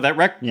another hit? No, that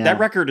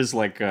record is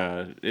like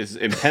is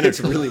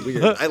impenetrable. It's really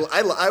weird. I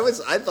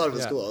thought it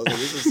was cool. I was like,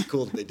 this is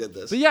cool that they did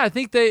this. But yeah, I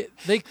think they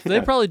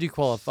probably do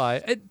qualify.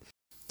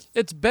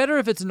 It's better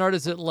if it's an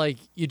artist that like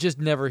you just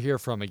never hear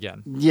from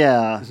again.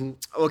 Yeah.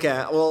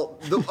 Okay. Well,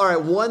 all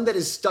right. One that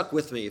has stuck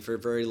with me for a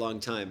very long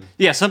time.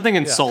 Yeah, something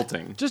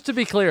insulting. Just to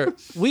be clear,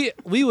 we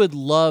would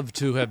love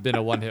to have been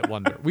a one-hit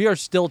wonder. We are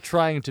still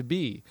trying to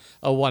be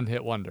a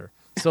one-hit wonder.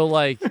 So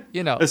like,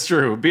 That's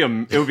true.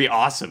 It would be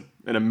awesome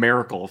and a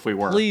miracle if we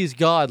were. Please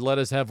God, let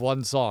us have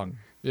one song,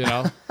 The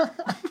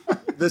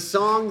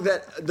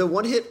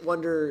one-hit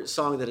wonder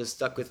song that has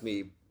stuck with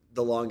me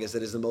the longest,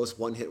 that is the most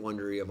one-hit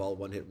wondery of all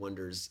one-hit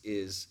wonders,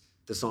 is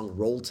the song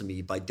 "Roll to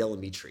Me" by Del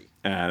Amitri.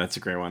 That's a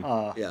great one.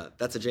 Yeah,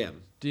 that's a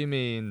jam. Do you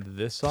mean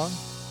this song?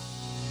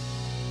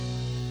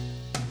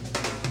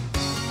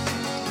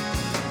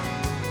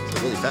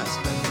 It's really fast.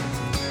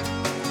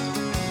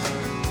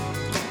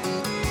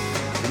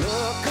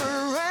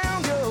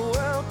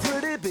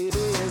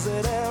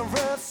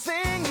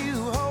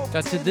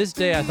 That to this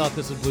day I thought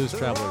this was Blues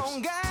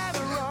Travelers.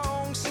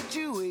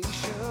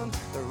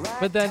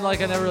 But then, like,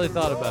 I never really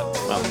thought about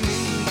it. Well,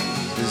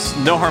 there's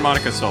no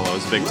harmonica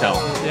solos, big tell.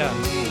 Yeah.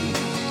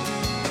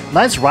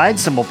 Nice ride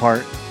cymbal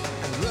part.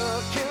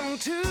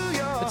 It's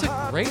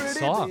a great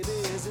song.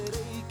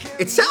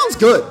 It sounds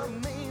good.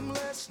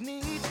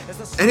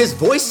 And his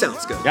voice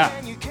sounds good. Yeah.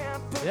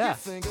 Yeah.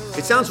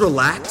 It sounds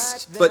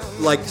relaxed, but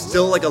like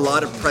still like a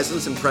lot of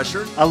presence and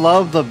pressure. I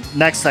love the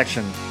next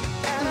section.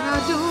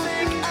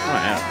 Oh,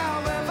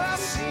 yeah.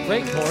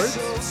 Great chords.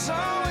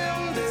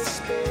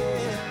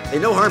 They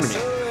know harmony.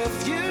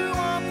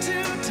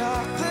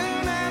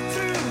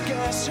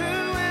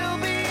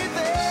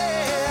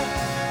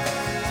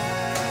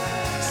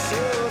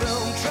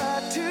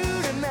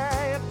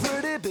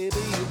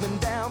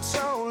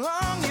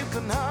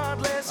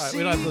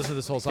 We don't have to listen to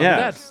this whole song.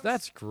 Yeah.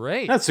 That's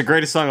great. That's the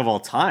greatest song of all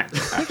time.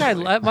 I think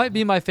that might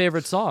be my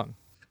favorite song.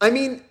 I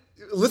mean,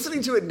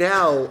 listening to it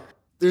now,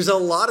 there's a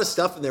lot of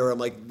stuff in there where I'm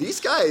like, these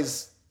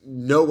guys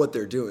know what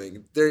they're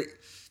doing.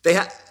 They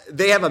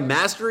have a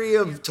mastery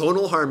of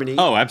tonal harmony.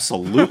 Oh,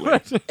 absolutely.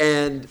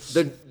 And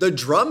the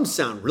drums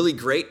sound really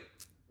great.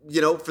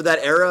 For that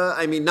era.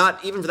 I mean,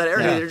 not even for that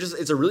era. Yeah.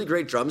 It's a really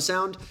great drum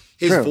sound.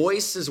 His True.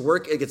 voice, his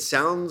work, it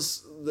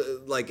sounds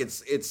like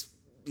it's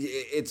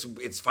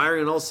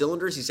firing on all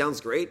cylinders. He sounds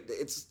great.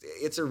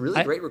 It's a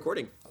really great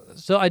recording.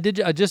 So I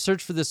just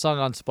searched for this song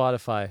on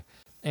Spotify,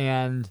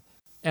 and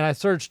I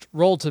searched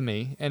 "Roll to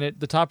Me," and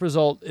the top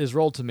result is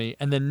 "Roll to Me,"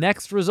 and the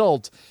next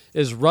result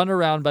is "Run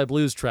Around" by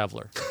Blues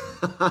Traveler.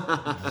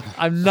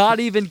 I'm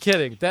not even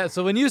kidding.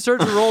 So when you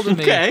search for "Roll to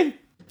Me," Okay.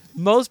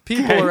 Most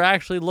people are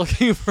actually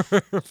looking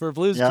for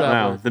Blues Yeah.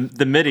 Traveler. Wow,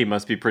 the MIDI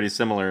must be pretty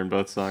similar in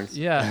both songs.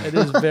 Yeah, it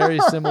is very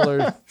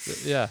similar.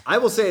 Yeah, I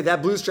will say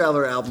that Blues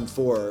Traveler album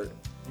 4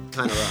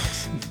 kind of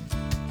rocks.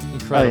 Oh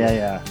incredible.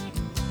 yeah.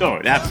 Oh,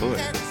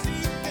 absolutely.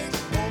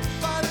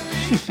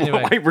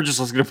 Anyway, Wait, we're just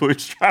listening to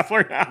Blues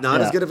Traveler now.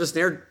 Not as Yeah. good of a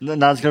snare.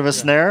 Not as good of a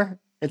snare.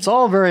 It's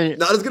all very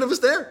Not as good of a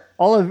snare.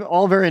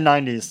 all very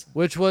 90s.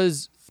 which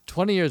was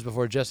 20 years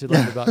before Jesse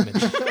learned about MIDI.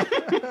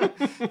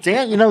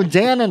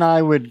 Dan and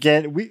I would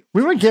get we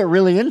would get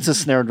really into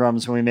snare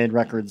drums when we made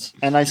records,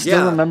 and I still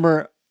Yeah.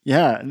 remember.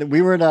 Yeah,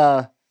 we would.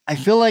 I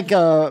feel like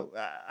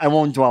I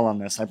won't dwell on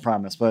this, I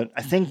promise, but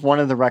I think one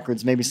of the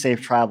records, maybe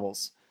Safe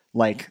Travels,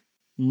 like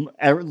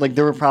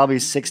there were probably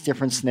 6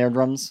 different snare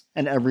drums,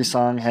 and every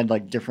song had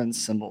like different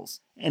cymbals,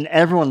 and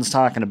everyone's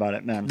talking about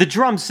it, man. The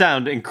drums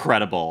sound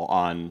incredible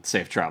on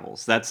Safe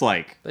Travels. That's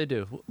like They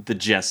do. the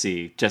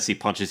Jesse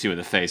punches you in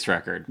the face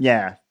record.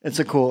 Yeah, it's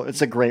a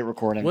great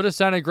recording. Would have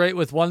sounded great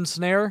with 1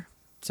 snare.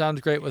 Sounds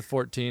great with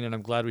 14, and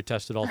I'm glad we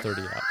tested all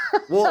 30 out.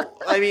 Well,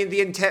 I mean,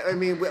 the intent. I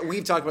mean,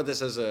 we've talked about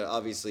this as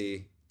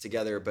obviously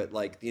together, but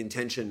like the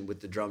intention with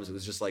the drums, it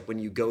was just like when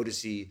you go to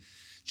see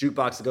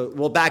Jukebox to go.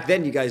 Well, back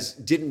then you guys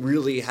didn't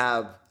really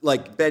have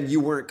like Ben. You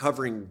weren't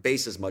covering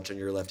bass as much on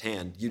your left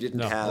hand. You didn't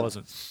No, have. I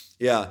wasn't.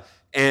 Yeah.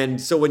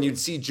 And so when you'd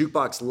see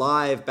Jukebox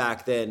live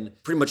back then,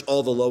 pretty much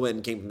all the low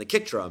end came from the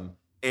kick drum.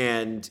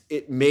 And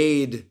it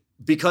made,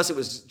 because it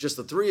was just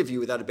the 3 of you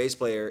without a bass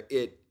player,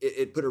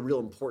 it put a real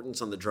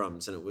importance on the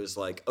drums. And it was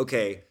like,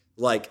 okay,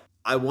 like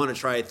I want to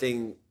try a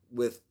thing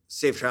with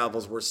Safe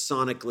Travels where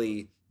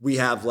sonically we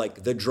have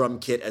like the drum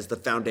kit as the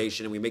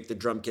foundation and we make the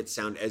drum kit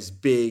sound as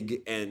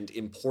big and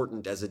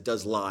important as it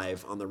does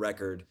live on the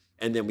record.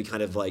 And then we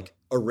kind of like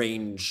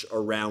arrange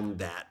around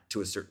that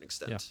to a certain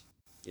extent. Yeah.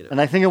 You know? And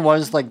I think it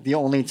was like the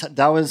only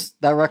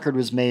that record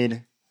was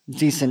made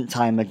decent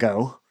time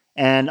ago,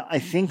 and I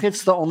think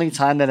it's the only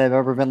time that I've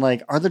ever been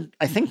like,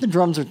 I think the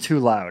drums are too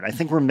loud. I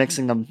think we're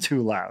mixing them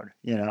too loud.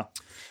 You know,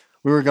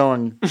 we were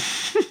going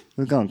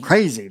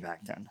crazy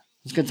back then.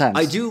 It was good times.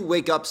 I do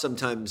wake up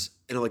sometimes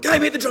and I'm like, I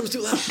made the drums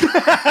too loud.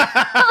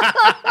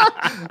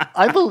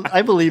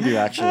 I believe you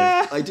actually.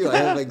 I do. I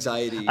have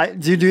anxiety.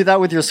 Do you do that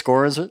with your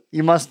scores?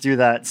 You must do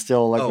that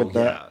still, like Oh with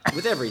the. yeah,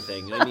 with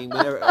everything. I mean,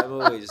 whenever, I'm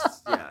always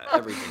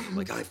everything. I'm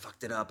like, I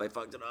fucked it up.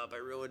 I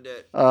ruined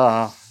it.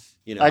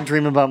 You know, I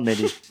dream about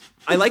MIDI.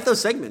 I like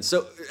those segments.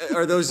 So,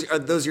 are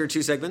those your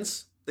 2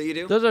 segments that you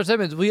do? Those are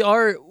segments. We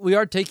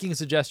are taking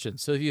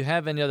suggestions. So if you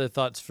have any other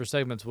thoughts for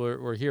segments,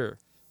 we're here.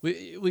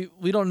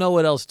 We don't know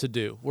what else to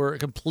do. We're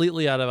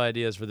completely out of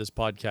ideas for this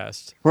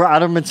podcast. We're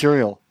out of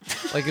material.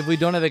 Like if we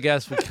don't have a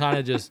guest, we kind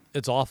of just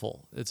it's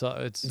awful. It's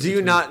Do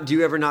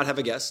you ever not have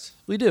a guest?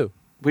 We do.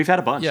 We've had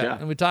a bunch, yeah.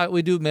 And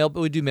we do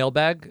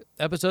mailbag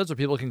episodes where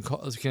people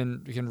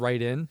can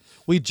write in.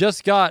 We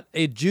just got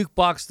a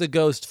Jukebox the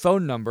Ghost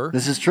phone number.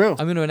 This is true.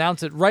 I'm going to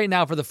announce it right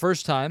now for the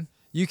first time.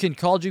 You can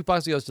call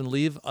Jukebox the Ghost and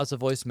leave us a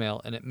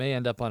voicemail, and it may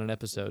end up on an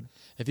episode.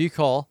 If you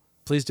call,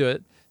 please do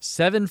it.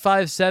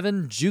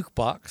 757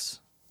 Jukebox.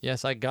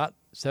 Yes, I got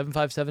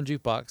 757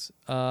 Jukebox.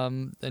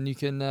 Then you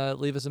can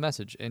leave us a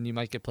message, and you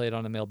might get played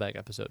on a mailbag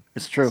episode.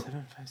 It's true.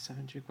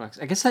 757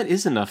 Jukebox. I guess that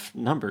is enough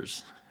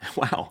numbers.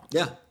 Wow.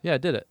 Yeah. Yeah, I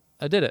did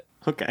it.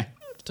 Okay.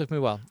 It took me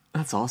a while.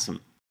 That's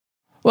awesome.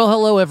 Well,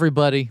 hello,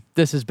 everybody.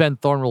 This is Ben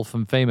Thornwell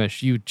from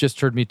Famous. You just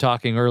heard me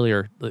talking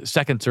earlier,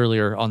 seconds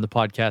earlier on the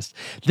podcast.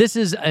 This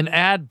is an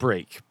ad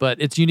break,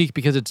 but it's unique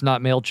because it's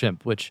not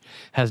MailChimp, which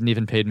hasn't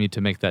even paid me to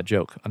make that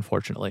joke,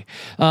 unfortunately.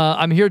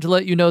 I'm here to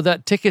let you know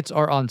that tickets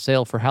are on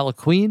sale for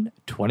Halloween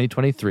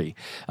 2023.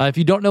 If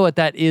you don't know what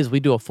that is, we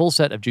do a full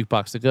set of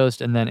Jukebox the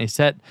Ghost and then a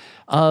set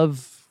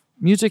of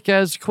music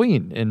as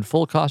Queen in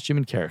full costume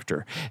and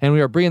character. And we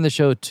are bringing the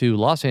show to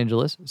Los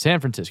Angeles, San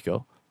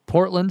Francisco,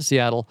 Portland,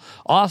 Seattle,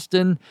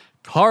 Austin,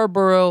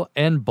 Scarborough,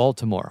 and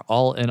Baltimore,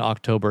 all in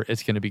October.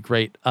 It's going to be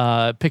great.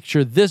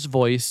 Picture this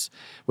voice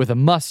with a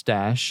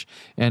mustache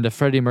and a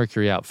Freddie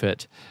Mercury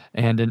outfit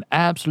and an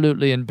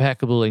absolutely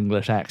impeccable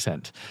English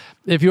accent.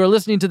 If you are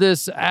listening to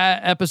this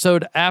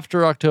episode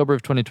after October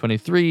of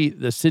 2023,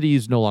 the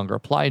cities no longer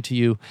apply to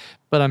you,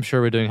 but I'm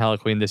sure we're doing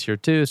Halloween this year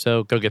too,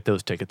 so go get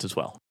those tickets as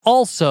well.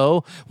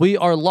 Also, we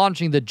are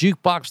launching the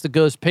Jukebox the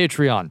Ghost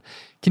Patreon.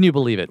 Can you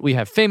believe it? We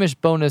have famous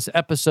bonus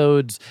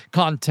episodes,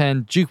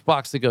 content,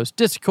 Jukebox the Ghost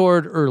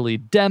Discord, early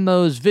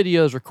demos,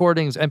 videos,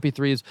 recordings,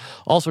 MP3s,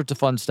 all sorts of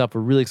fun stuff.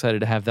 We're really excited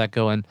to have that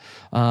going.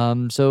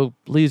 So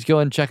please go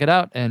and check it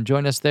out and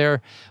join us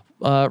there.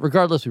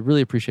 Regardless, we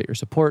really appreciate your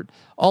support,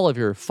 all of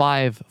your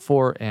 5,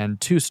 4, and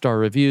 2-star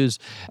reviews,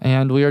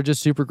 and we are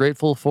just super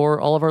grateful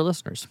for all of our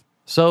listeners.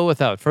 So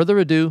without further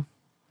ado,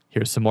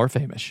 here's some more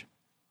Famous.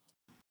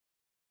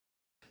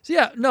 So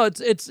yeah, no,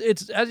 it's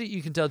as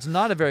you can tell, it's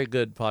not a very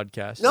good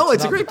podcast. No,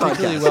 it's a not great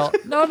particularly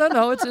podcast. Well,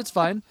 no, it's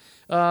fine.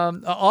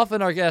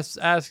 Often our guests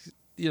ask,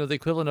 the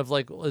equivalent of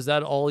like, is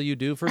that all you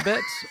do for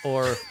bits,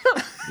 or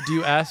do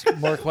you ask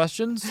more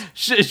questions?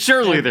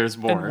 Surely there's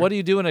more. And what do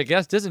you do when a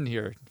guest isn't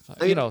here?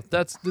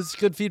 This is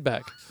good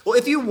feedback. Well,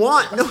 if you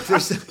want, no,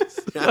 there's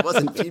I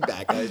wasn't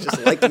feedback. I was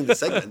just liking the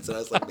segments, and I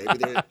was like,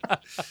 maybe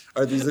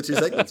are these the two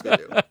segments we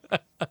do?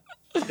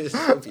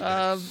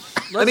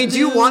 I mean, do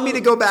you want me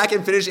to go back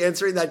and finish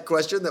answering that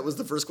question? That was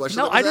the first question.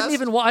 No, that was I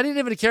didn't asked? I didn't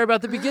even care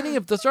about the beginning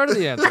of the start of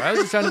the answer. I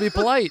was just trying to be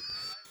polite.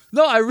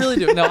 No, I really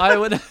do. No, I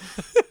would.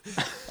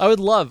 I would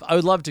love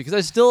to, because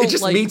I still. It's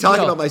just like, me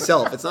talking about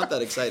myself. It's not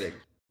that exciting.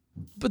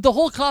 But the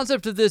whole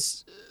concept of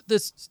this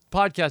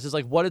podcast is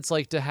like what it's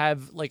like to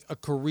have like a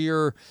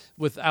career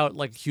without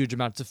like huge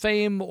amounts of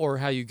fame, or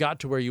how you got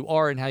to where you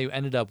are and how you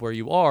ended up where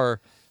you are.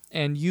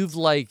 And you've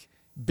like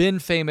been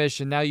famous,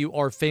 and now you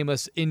are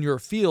famous in your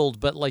field,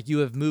 but like you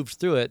have moved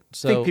through it.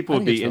 So I think people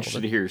would it's be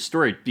interested to hear your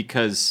story,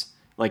 because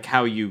like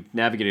how you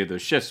navigated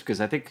those shifts.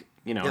 Because I think,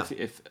 you know,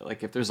 if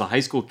there's a high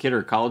school kid or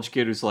a college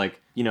kid who's like,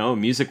 you know, a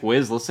music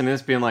whiz listening to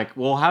this being like,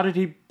 well, how do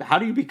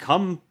you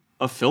become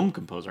a film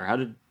composer? How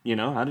did you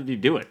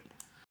do it?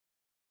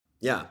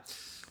 Yeah.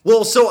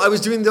 Well, so I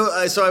was doing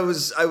I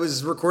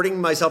was recording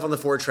myself on the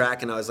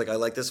 4-track, and I was like, I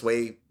like this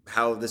way,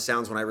 how this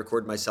sounds when I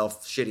record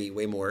myself shitty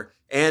way more.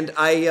 And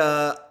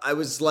I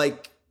was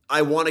like,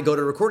 I want to go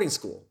to recording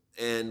school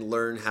and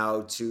learn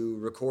how to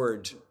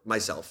record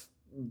myself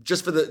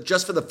just for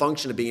the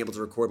function of being able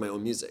to record my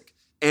own music.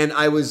 And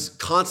I was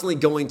constantly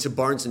going to the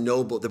Barnes and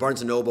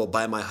Noble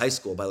by my high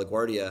school, by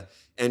LaGuardia,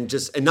 and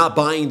not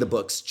buying the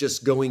books,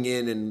 just going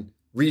in and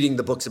reading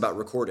the books about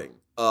recording,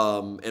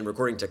 and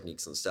recording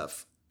techniques and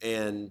stuff,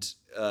 and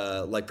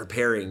like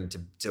preparing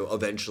to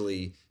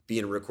eventually be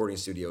in a recording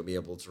studio and be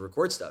able to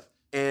record stuff.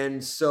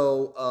 And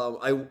so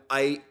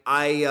I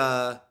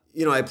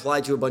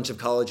applied to a bunch of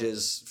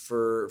colleges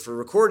for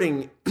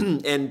recording,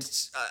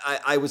 and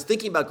I was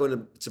thinking about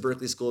going to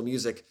Berklee School of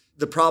Music.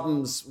 The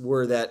problems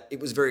were that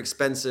it was very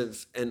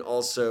expensive, and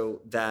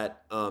also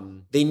that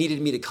they needed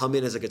me to come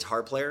in as a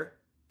guitar player.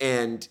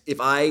 And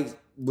if I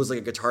was like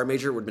a guitar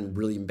major, it would have been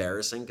really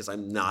embarrassing, because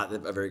I'm not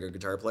a very good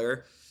guitar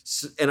player.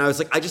 So, and I was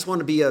like, I just want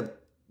to be a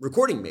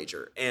recording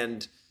major.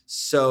 And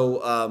so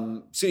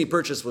SUNY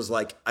Purchase was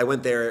like, I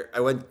went there.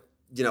 I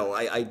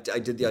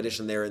did the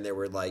audition there, and they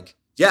were like,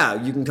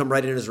 yeah, you can come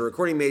right in as a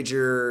recording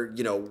major.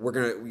 You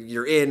know,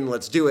 you're in,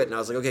 let's do it. And I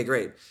was like, okay,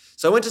 great.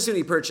 So I went to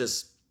SUNY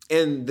Purchase,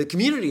 and the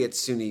community at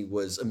SUNY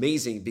was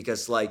amazing,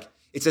 because like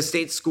it's a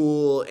state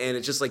school, and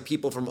it's just like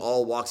people from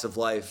all walks of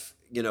life,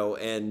 you know,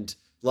 and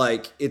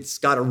like it's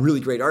got a really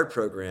great art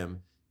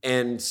program.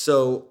 And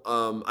so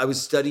I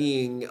was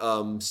studying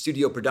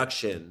studio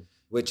production,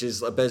 which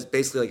is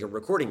basically like a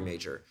recording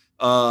major.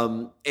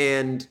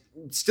 And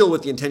still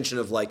with the intention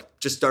of like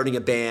just starting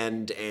a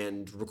band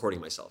and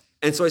recording myself.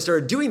 And so I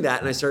started doing that,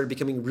 and I started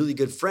becoming really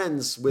good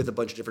friends with a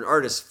bunch of different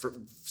artists,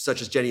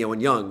 such as Jenny Owen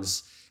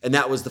Youngs. And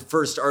that was the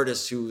first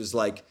artist who was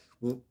like,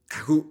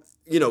 who,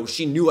 you know,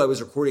 she knew I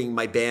was recording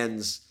my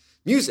band's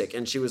music,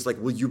 and she was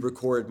like, will you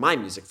record my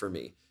music for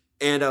me?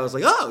 And I was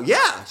like, oh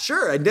yeah,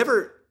 sure. I'd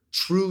never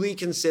truly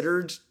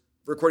considered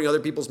recording other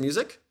people's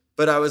music,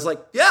 but I was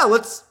like, yeah,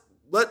 let's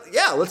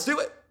do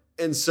it.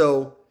 And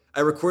so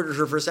I recorded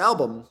her first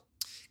album,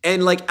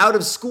 and like out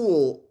of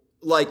school,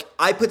 like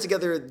I put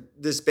together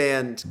this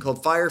band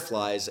called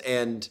Fireflies,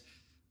 and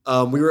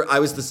I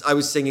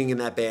was singing in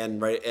that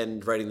band, right,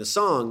 and writing the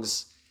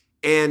songs,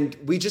 and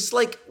we just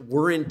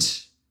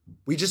weren't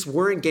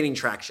getting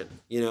traction,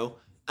 you know?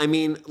 I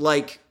mean,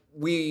 like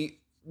we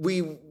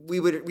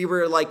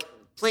were like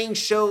playing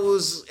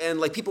shows, and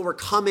like people were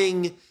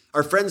coming,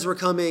 our friends were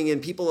coming,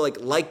 and people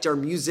like liked our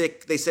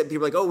music. They said,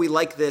 people were like, oh, we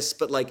like this,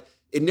 but like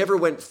it never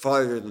went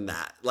farther than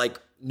that. Like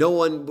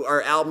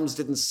our albums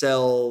didn't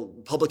sell,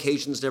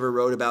 publications never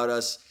wrote about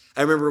us.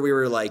 I remember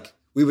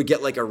we would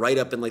get like a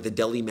write-up in like the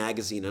Deli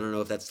magazine. I don't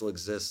know if that still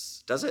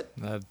exists. Does it?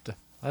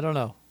 I don't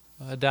know.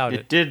 I doubt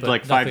it. It did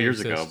like 5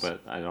 years ago,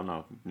 but I don't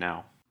know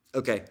now.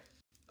 Okay.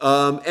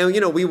 And,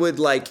 you know, we would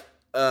like,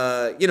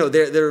 you know,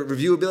 their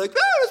review would be like,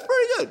 oh, it's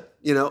pretty good,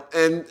 you know,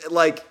 and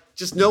like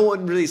just no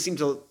one really seemed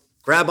to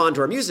grab onto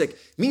our music.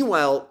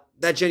 Meanwhile,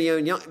 that Jenny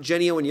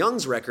Owen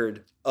Youngs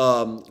record,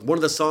 one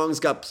of the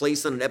songs got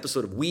placed on an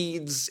episode of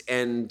Weeds,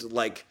 and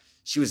like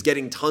she was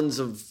getting tons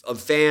of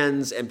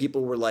fans, and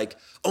people were like,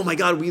 oh my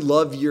God, we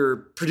love your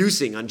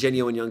producing on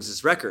Jenny Owen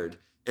Youngs' record.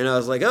 And I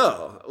was like,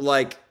 oh,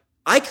 like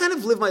I kind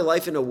of live my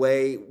life in a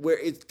way where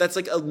that's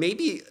like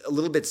maybe a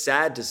little bit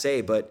sad to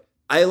say, but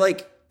I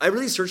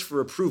really search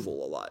for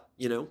approval a lot,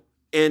 you know?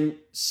 And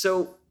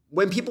so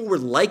when people were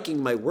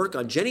liking my work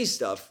on Jenny's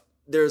stuff,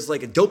 there's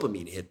like a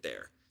dopamine hit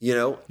there, you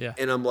know? Yeah.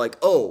 And I'm like,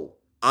 oh,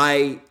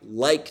 I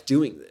like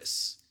doing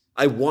this.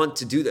 I want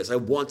to do this. I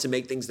want to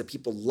make things that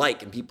people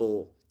like and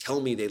people tell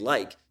me they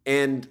like.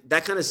 And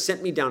that kind of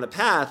sent me down a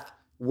path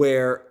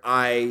where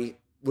I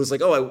was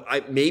like, oh,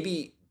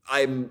 maybe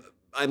I'm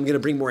going to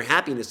bring more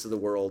happiness to the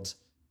world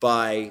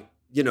by,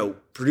 you know,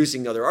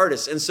 producing other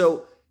artists. And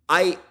so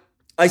I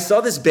saw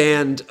this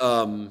band,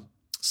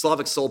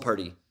 Slavic Soul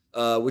Party,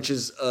 which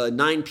is a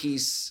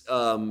 9-piece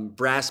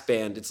brass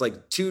band. It's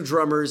like 2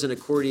 drummers, an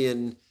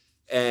accordion,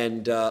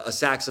 and a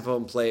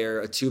saxophone player,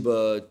 a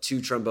tuba,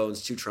 2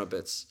 trombones, 2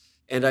 trumpets.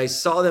 and I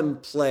saw them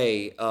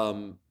play.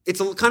 It's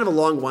a kind of a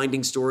long,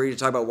 winding story to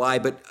talk about why,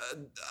 but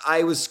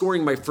I was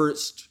scoring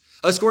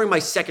my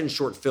second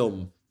short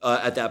film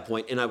at that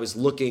point, and I was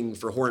looking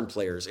for horn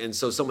players. And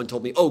so someone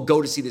told me, "Oh,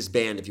 go to see this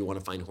band if you want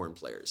to find horn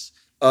players."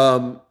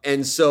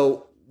 And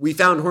so we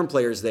found horn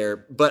players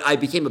there, but I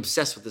became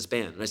obsessed with this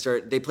band,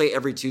 and they play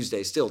every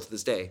Tuesday, still to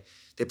this day.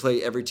 They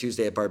play every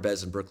Tuesday at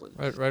Barbez in Brooklyn.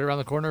 Right around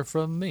the corner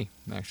from me,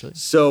 actually.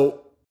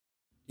 So,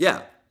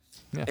 yeah.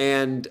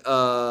 And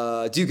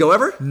do you go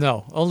ever?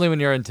 No, only when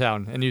you're in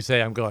town and you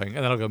say I'm going, and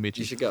then I'll go meet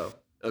you. You should go.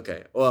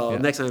 Okay. Well,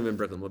 next time I'm in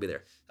Brooklyn, we'll be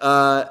there.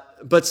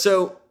 But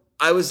so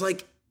I was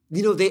like,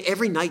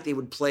 every night they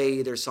would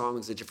play their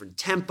songs at a different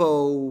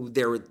tempo.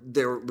 There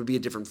would be a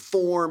different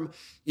form.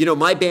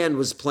 My band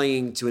was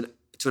playing to an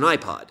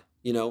iPod.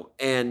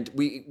 And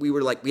we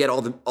were like, we had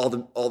all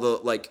the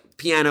like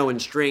piano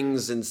and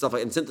strings and stuff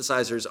like, and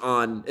synthesizers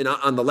on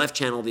the left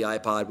channel of the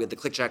iPod. We had the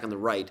click track on the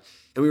right,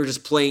 and we were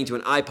just playing to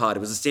an iPod. It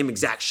was the same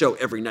exact show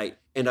every night.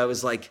 And I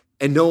was like,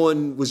 and no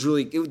one was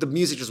really, the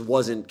music just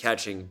wasn't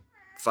catching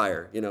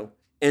fire,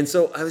 And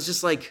so I was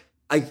just like,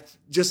 I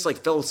just like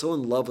fell so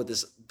in love with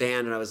this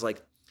band. And I was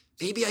like,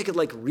 maybe I could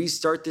like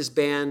restart this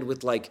band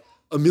with like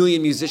a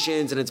million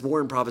musicians and it's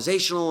more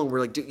improvisational. And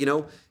we're like,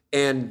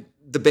 and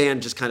the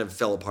band just kind of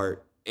fell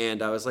apart.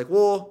 And I was like,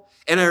 well,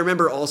 and I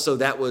remember also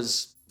that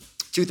was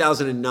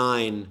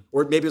 2009,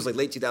 or maybe it was like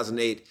late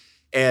 2008.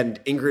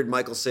 And Ingrid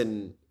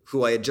Michaelson,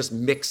 who I had just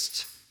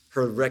mixed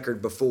her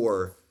record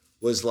before,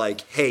 was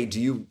like, hey, do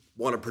you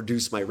want to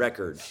produce my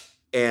record?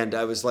 And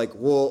I was like,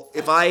 well,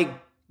 if I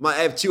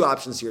have two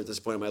options here at this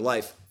point in my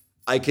life.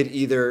 I could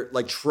either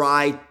like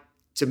try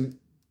to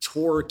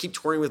keep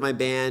touring with my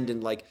band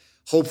and like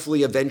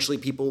hopefully eventually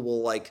people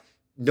will like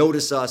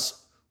notice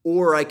us,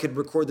 or I could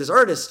record this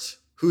artist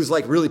who's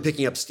like really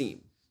picking up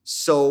steam.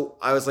 So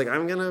I was like,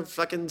 I'm going to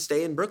fucking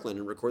stay in Brooklyn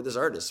and record this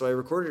artist. So I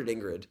recorded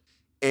Ingrid.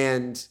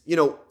 And,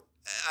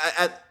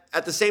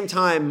 at the same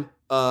time,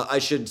 I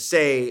should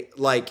say,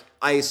 like,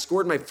 I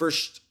scored my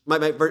first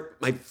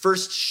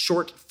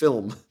short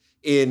film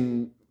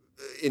in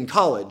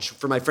college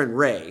for my friend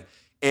Ray.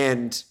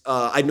 And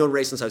I'd known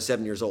Ray since I was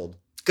 7 years old.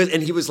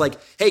 And he was like,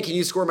 hey, can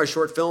you score my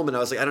short film? And I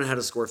was like, I don't know how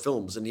to score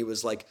films. And he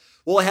was like,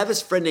 well, I have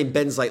this friend named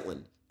Ben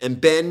Zeitlin. And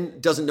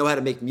Ben doesn't know how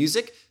to make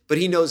music, but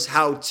he knows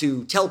how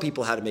to tell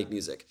people how to make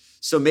music.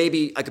 So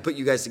maybe I could put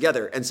you guys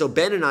together. And so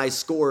Ben and I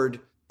scored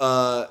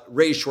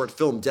Ray's short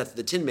film, Death of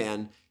the Tin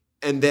Man.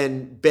 And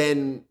then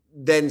Ben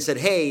then said,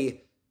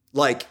 hey,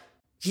 like,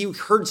 he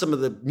heard some of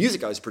the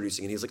music I was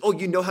producing. And he was like, oh,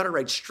 you know how to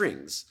write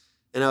strings?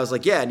 And I was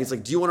like, yeah. And he's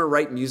like, do you want to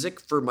write music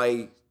for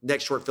my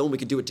next short film? We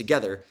could do it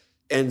together.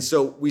 And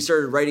so we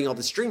started writing all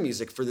the string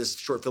music for this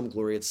short film,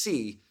 Glory at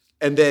Sea.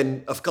 And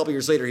then a couple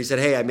years later, he said,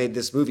 hey, I made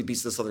this movie,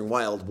 Beasts of the Southern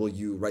Wild. Will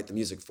you write the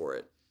music for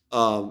it?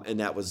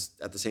 And that was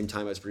at the same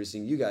time I was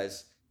producing you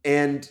guys.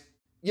 And,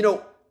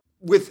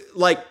 with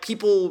like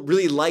people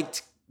really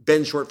liked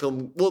Ben's short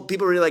film. Well,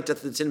 people really liked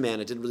Death of the Tin Man.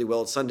 It did really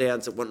well at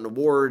Sundance. It won an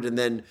award. And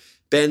then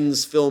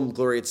Ben's film,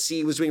 Glory at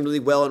Sea, was doing really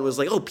well. And was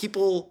like, oh,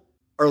 people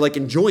are like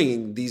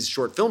enjoying these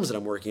short films that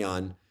I'm working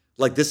on.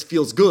 Like, this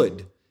feels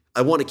good.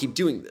 I want to keep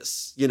doing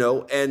this,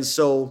 And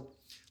so,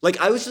 like,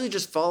 I was really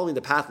just following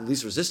the path of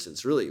least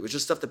resistance, really. It was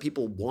just stuff that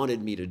people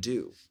wanted me to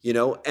do,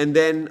 And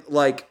then,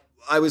 like,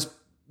 I was,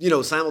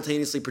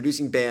 simultaneously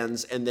producing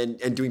bands and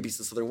doing Beasts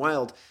of the Southern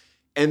Wild.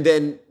 And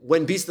then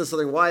when Beasts of the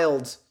Southern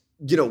Wild,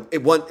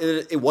 it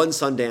won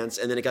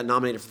Sundance, and then it got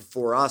nominated for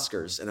 4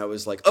 Oscars. And I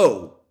was like,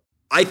 oh,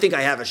 I think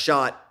I have a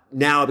shot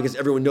now because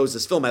everyone knows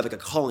this film. I have like a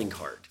calling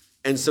card.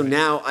 And so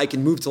now I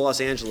can move to Los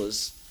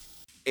Angeles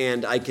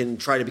and I can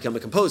try to become a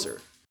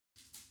composer.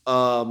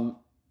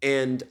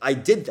 And I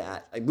did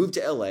that. I moved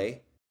to LA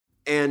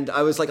and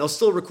I was like, I'll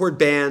still record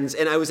bands.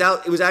 And it was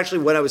actually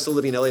when I was still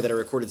living in LA that I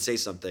recorded Say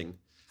Something.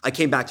 I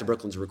came back to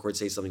Brooklyn to record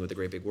Say Something with The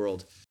Great Big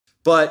World.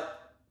 But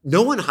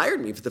no one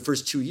hired me for the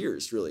first 2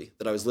 years, really,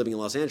 that I was living in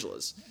Los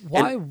Angeles.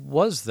 Why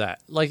was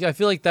that? Like, I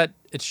feel like that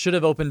it should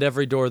have opened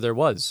every door there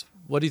was.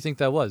 What do you think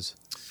that was?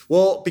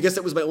 Well, because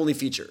that was my only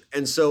feature.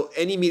 And so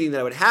any meeting that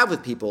I would have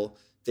with people,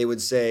 they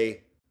would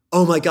say,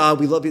 oh my God,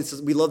 we love the Beasts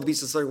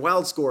of the Southern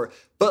Wild score,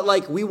 but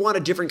like we want a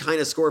different kind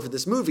of score for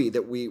this movie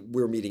that we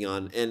were meeting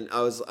on. And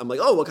I'm like,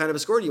 oh, what kind of a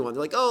score do you want?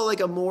 They're like, oh,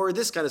 like a more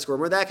this kind of score,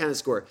 more that kind of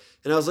score.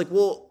 And I was like,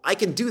 well, I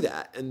can do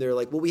that. And they're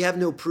like, well, we have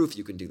no proof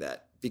you can do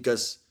that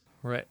because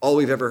all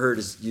we've ever heard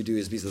is you do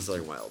is Beasts of the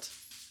Southern Wild.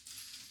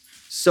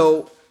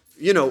 So,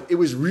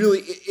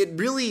 it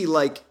really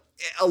like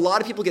a lot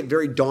of people get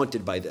very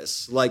daunted by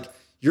this. Like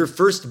your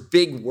first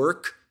big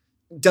work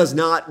does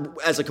not,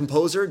 as a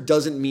composer,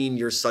 doesn't mean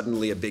you're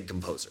suddenly a big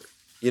composer,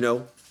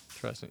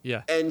 Interesting.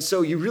 Yeah. And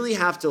so you really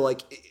have to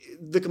like,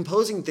 the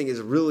composing thing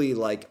is really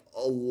like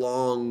a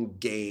long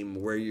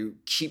game where you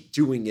keep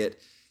doing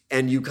it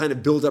and you kind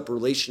of build up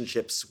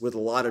relationships with a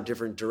lot of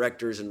different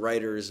directors and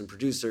writers and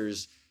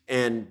producers.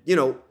 And,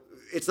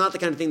 it's not the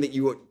kind of thing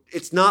that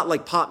it's not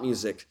like pop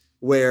music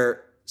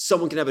where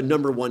someone can have a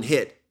number one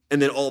hit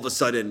and then all of a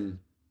sudden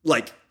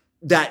like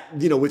that,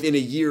 within a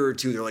year or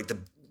two, they're like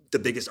the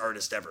biggest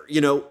artist ever,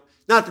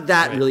 not Not that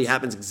that really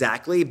happens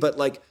exactly, but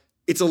like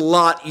it's a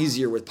lot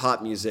easier with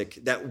pop music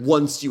that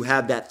once you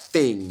have that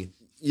thing,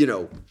 you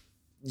know,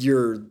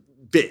 you're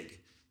big.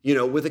 You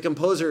know, with a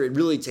composer, it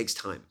really takes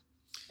time.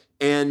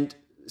 And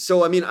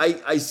so, I mean,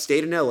 I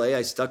stayed in LA,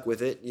 I stuck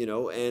with it, you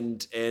know,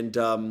 and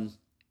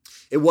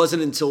it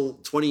wasn't until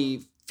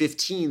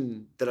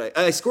 2015 that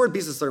I scored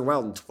Beast of the Southern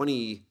Wild in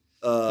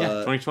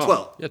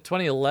 2012. Yeah,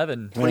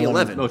 2011.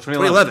 2011. Oh,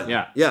 2011.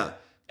 Yeah. Yeah.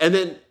 And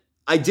then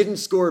I didn't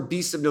score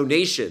Beasts of No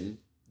Nation,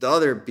 the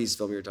other Beast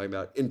film you were talking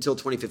about, until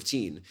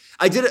 2015.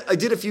 I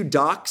did a few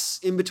docs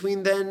in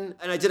between then,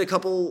 and I did a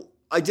couple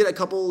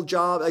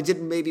jobs. I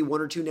did maybe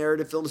one or two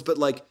narrative films, but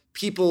like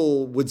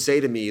people would say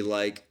to me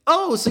like,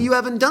 "Oh, so you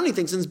haven't done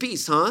anything since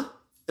Beast, huh?"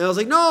 And I was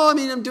like, "No, I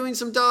mean, I'm doing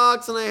some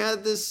docs, and I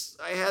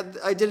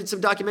did some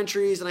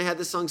documentaries, and I had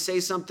this song Say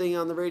Something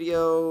on the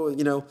radio,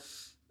 you know."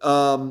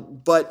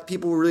 But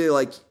people were really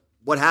like,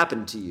 "What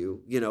happened to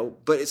you?" You know.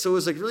 But so it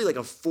was like really like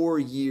a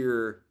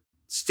 4-year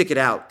stick it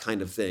out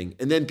kind of thing,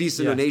 and then Beast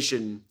of No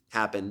Nation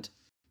happened,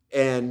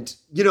 and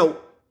you know,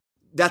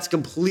 that's a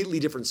completely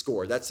different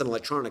score. That's an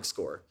electronic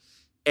score.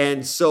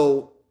 And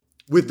so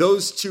with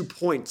those 2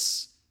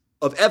 points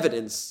of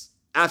evidence,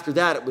 after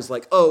that, it was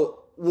like,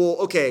 oh, well,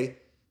 okay.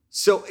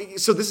 So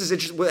this is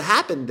interesting. What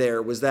happened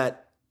there was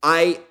that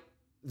I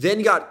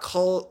then got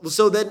called.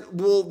 So then,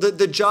 well,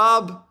 the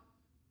job,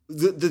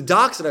 the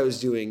docs that I was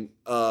doing,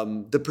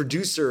 the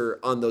producer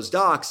on those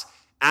docs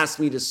asked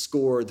me to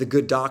score The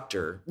Good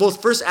Doctor. Well,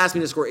 first asked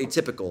me to score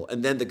Atypical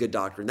and then The Good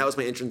Doctor. And that was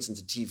my entrance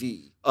into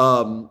TV.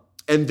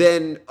 And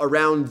then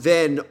around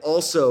then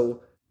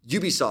also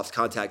Ubisoft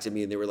contacted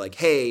me and they were like,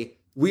 hey,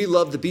 we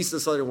love the Beast of the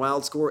Southern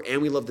Wild score and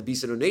we love the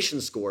Beast of No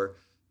Nation score.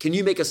 Can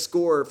you make a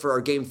score for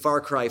our game Far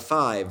Cry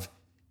 5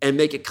 and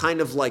make it kind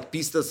of like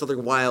Beast of the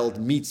Southern Wild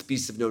meets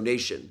Beast of No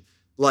Nation?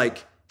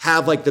 Like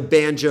have like the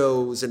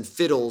banjos and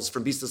fiddles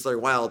from Beast of the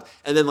Southern Wild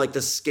and then like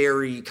the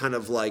scary kind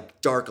of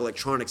like dark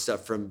electronic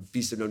stuff from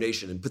Beast of No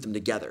Nation and put them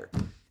together.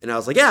 And I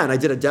was like, yeah, and I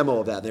did a demo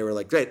of that. And they were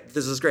like, great,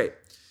 this is great.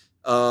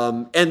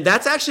 And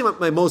that's actually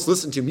my most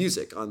listened to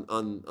music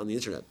on the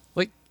internet.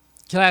 Like,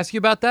 can I ask you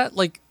about that?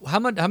 Like, how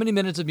many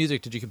minutes of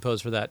music did you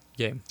compose for that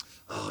game?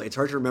 Oh, it's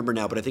hard to remember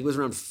now, but I think it was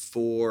around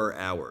 4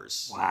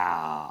 hours.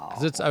 Wow.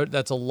 'Cause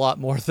that's a lot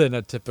more than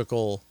a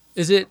typical.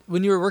 Is it,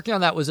 when you were working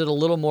on that, was it a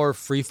little more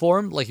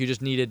freeform? Like you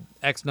just needed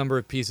X number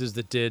of pieces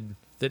that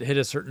hit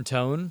a certain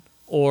tone?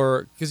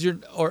 Or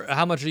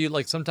how much are you,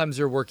 like sometimes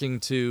you're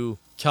working to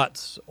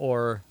cuts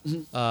or,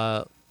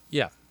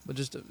 but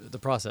just the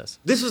process.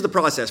 This was the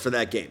process for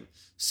that game.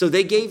 So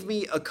they gave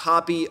me a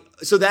copy.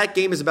 So that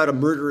game is about a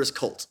murderous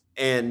cult.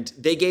 And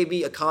they gave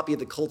me a copy of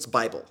the cult's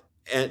Bible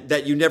and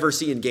that you never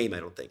see in game, I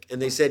don't think. And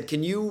they said,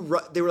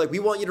 they were like, we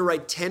want you to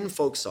write 10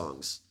 folk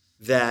songs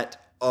that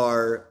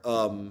are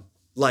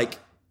like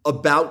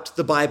about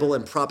the Bible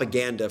and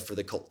propaganda for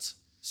the cult.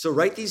 So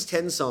write these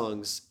 10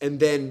 songs and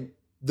then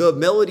the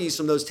melodies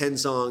from those 10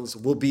 songs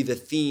will be the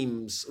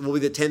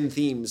 10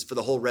 themes for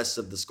the whole rest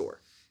of the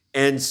score.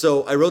 And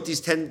so I wrote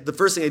these 10, the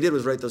first thing I did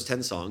was write those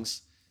 10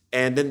 songs.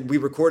 And then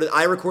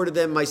I recorded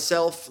them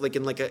myself, like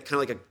in like a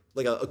kind of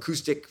like a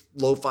acoustic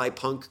lo-fi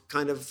punk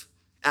kind of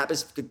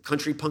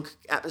country punk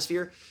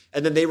atmosphere.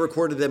 And then they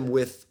recorded them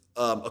with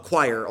a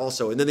choir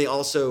also. And then they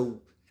also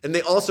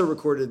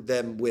recorded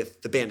them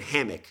with the band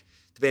Hammock.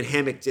 The band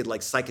Hammock did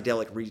like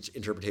psychedelic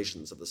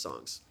reinterpretations of the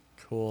songs.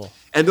 Cool.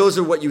 And those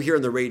are what you hear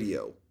on the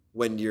radio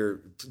when you're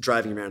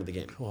driving around in the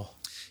game. Cool.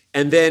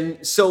 And then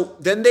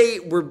they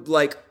were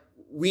like,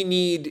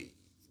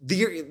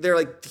 they're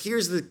like,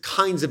 here's the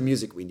kinds of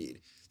music we need.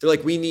 They're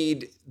like, we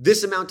need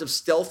this amount of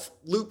stealth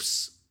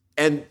loops.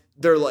 And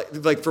they're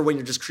like for when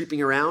you're just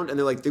creeping around. And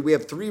they're like, we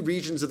have 3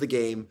 regions of the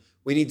game.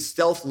 We need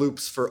stealth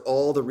loops for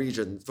all 3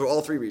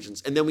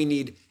 regions. And then we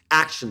need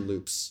action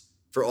loops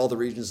for all the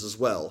regions as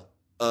well.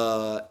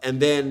 And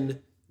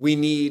then we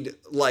need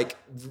like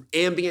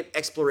ambient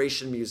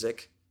exploration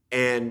music.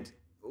 And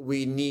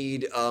we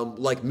need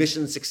like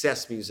mission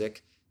success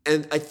music.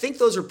 And I think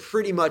those are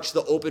pretty much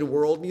the open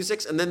world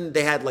musics. And then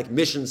they had like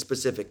mission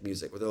specific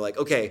music where they're like,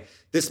 okay,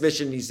 this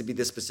mission needs to be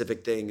this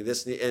specific thing.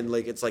 And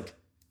like, it's like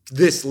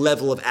this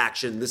level of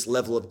action, this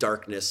level of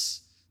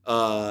darkness.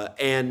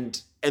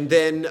 And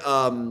then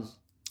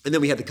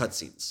we had the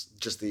cutscenes,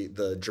 just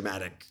the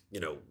dramatic,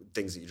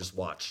 things that you just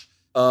watch.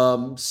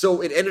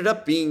 So it ended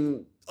up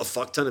being a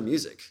fuck ton of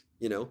music,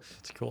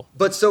 That's cool.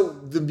 But so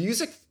the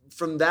music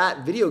from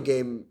that video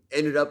game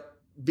ended up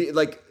being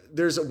like,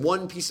 there's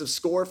one piece of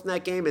score from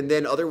that game, and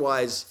then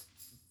otherwise,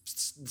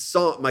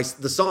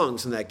 the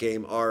songs from that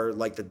game are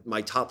like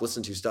my top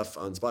listened to stuff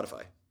on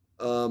Spotify.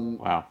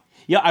 Wow.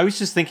 Yeah, I was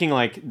just thinking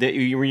like that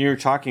when you were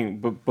talking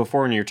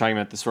before, when you were talking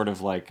about the sort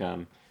of like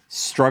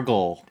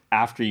struggle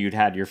after you'd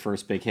had your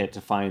first big hit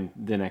to find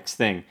the next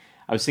thing.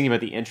 I was thinking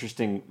about the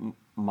interesting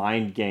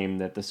mind game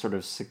that the sort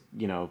of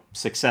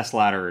success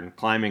ladder and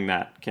climbing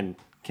that can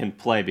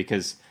play,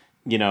 because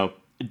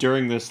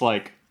during this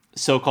like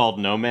so-called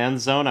no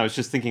man's zone, I was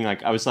just thinking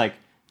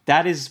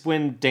that is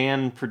when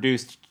Dan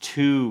produced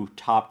 2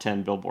 top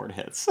 10 Billboard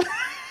hits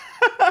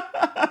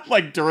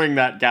like during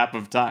that gap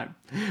of time.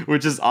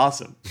 which is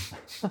awesome.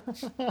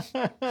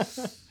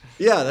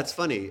 Yeah, that's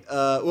funny.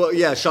 Well,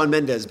 yeah, Shawn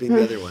Mendes being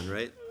the other one,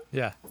 right?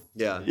 Yeah.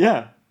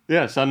 Yeah.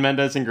 Yeah. Shawn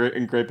Mendes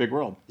in Great Big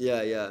World.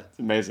 Yeah. It's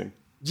amazing.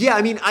 Yeah,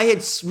 I mean, I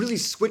had really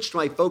switched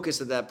my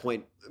focus at that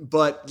point,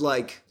 but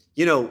like,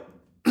 you know,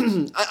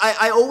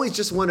 I always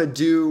just want to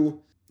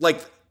do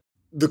like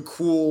the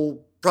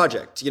cool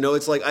project. You know,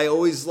 it's like I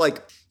always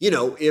like, you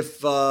know,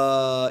 if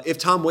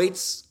Tom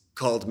Waits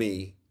called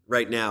me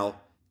right now,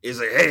 he's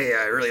like, hey,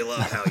 I really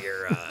love how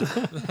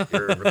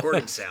your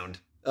recording sound.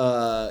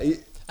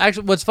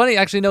 Actually, what's funny,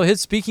 no,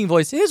 his speaking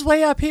voice is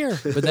way up here.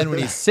 But then when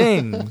he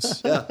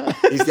sings, Yeah,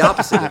 he's the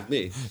opposite of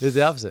me. it's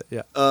the opposite.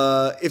 Yeah.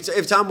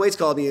 If Tom Waits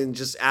called me and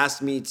just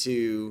asked me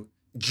to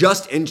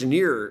just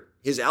engineer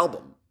his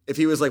album, if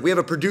he was like, we have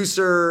a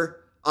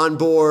producer on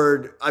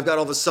board, I've got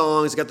all the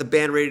songs, I got the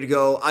band ready to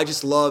go, I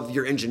just love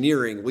your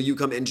engineering, will you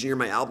come engineer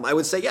my album? I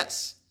would say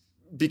yes,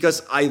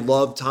 because I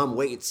love Tom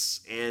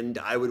Waits and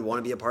I would want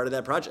to be a part of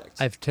that project.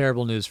 I have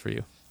terrible news for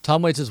you.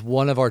 Tom Waits is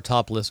one of our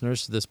top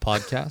listeners to this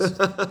podcast.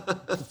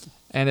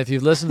 And if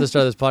you've listened to the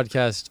start of this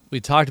podcast, we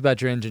talked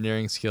about your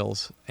engineering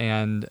skills,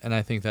 and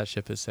I think that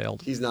ship has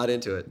sailed. He's not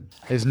into it.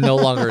 He's no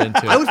longer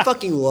into it. I would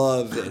fucking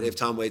love it if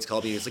Tom Waits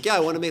called me and he's like, yeah, I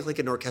want to make like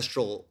an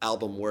orchestral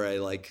album where I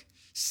like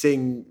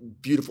sing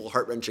beautiful,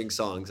 heart-wrenching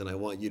songs and I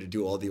want you to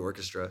do all the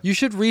orchestra. You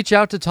should reach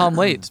out to Tom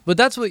Waits. But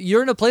that's what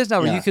you're in a place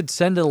now where you could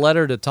send a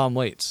letter to Tom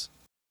Waits.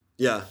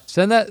 Yeah.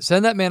 Send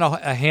that man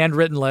a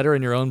handwritten letter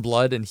in your own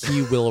blood, and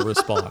he will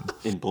respond.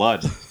 In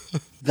blood.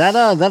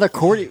 That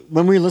accordion.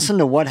 When we listened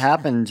to What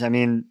Happened, I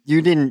mean,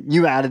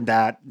 you added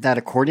that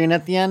accordion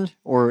at the end,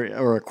 or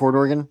a chord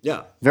organ.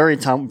 Yeah.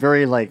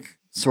 Very like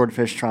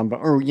swordfish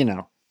trombone, or you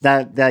know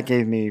that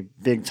gave me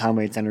big Tom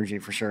Waits energy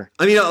for sure.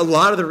 I mean, a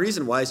lot of the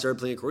reason why I started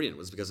playing accordion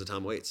was because of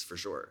Tom Waits, for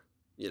sure.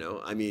 You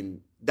know, I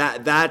mean,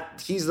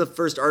 that he's the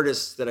first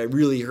artist that I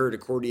really heard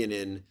accordion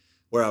in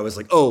where I was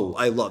like, oh,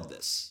 I love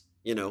this.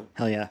 You know?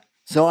 Hell yeah.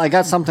 So I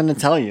got something to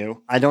tell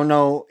you. I don't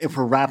know if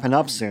we're wrapping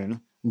up soon,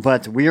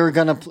 but we are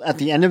going to, at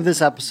the end of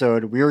this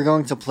episode, we are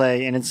going to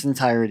play in its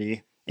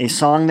entirety a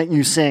song that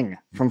you sing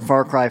from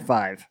Far Cry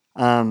 5.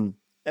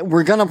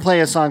 We're going to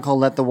play a song called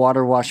Let the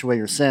Water Wash Away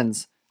Your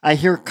Sins. I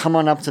hear Come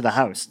On Up to the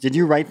House. Did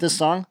you write this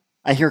song?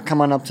 I hear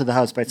Come On Up to the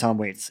House by Tom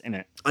Waits in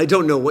it. I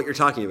don't know what you're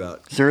talking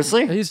about.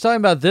 Seriously? He's talking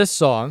about this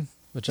song,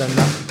 which I'm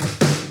not...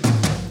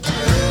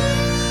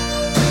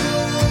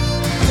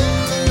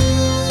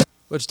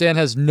 which Dan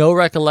has no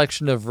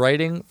recollection of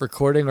writing,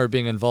 recording, or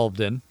being involved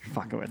in. You're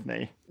fucking with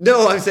me.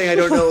 No, I'm saying I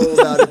don't know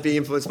about it being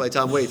influenced by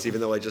Tom Waits, even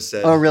though I just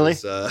said. Oh, really?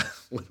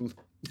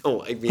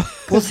 No, I mean.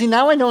 Well, see,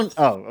 now I don't.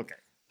 Oh,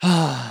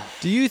 okay.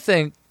 Do you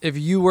think if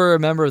you were a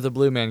member of the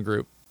Blue Man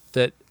Group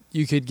that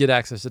you could get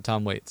access to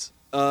Tom Waits?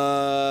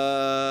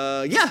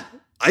 Yeah.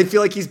 I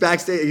feel like he's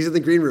backstage. He's in the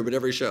green room at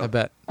every show. I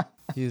bet.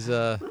 He's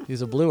a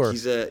bluer.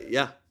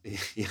 Yeah.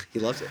 He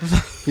loves it.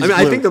 I mean,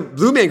 I think the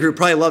Blue Man Group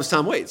probably loves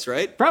Tom Waits,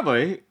 right?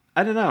 Probably.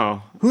 I don't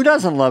know. Who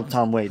doesn't love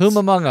Tom Waits? Whom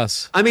among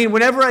us? I mean,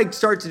 whenever I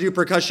start to do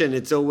percussion,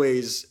 it's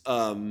always,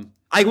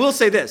 I will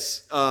say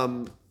this.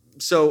 I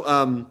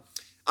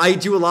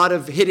do a lot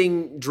of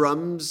hitting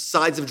drums,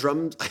 sides of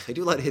drums. I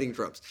do a lot of hitting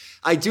drums.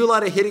 I do a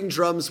lot of hitting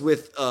drums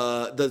with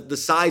the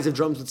sides of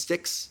drums with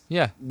sticks.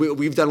 Yeah.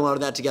 We've done a lot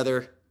of that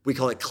together. We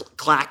call it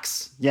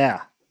clacks.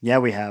 Yeah. Yeah,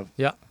 we have.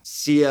 Yeah.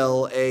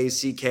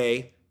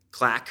 CLACK,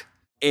 clack.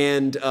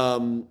 And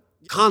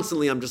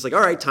constantly I'm just like, all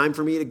right, time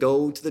for me to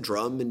go to the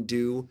drum and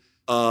do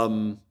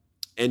 4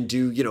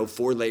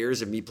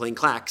 layers of me playing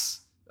clacks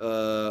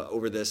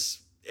over this,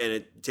 and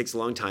it takes a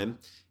long time.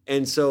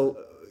 And so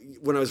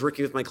when I was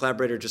working with my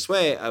collaborator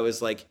Josue, I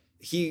was like,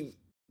 he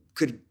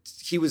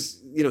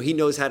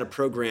knows how to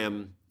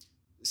program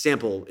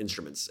sample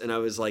instruments, and I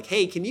was like,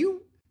 hey, can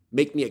you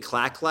make me a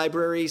clack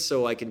library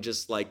so I can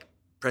just like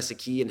press a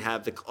key and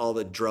have all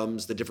the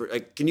drums, the different,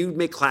 like, can you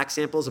make clack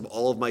samples of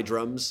all of my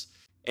drums?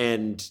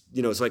 And,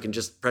 so I can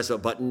just press a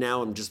button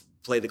now and just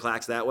play the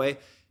clacks that way. And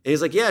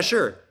he's like, yeah,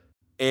 sure.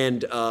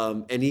 And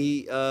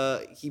he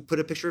put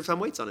a picture of Tom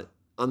Waits on it,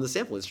 on the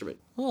sample instrument.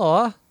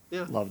 Aw.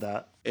 Yeah. Love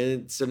that.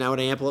 And so now when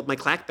I amp up my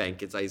clack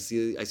bank, I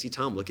see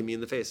Tom looking me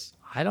in the face.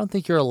 I don't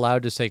think you're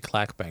allowed to say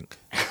clackbank.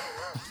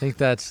 I think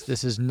that's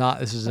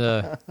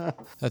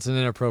an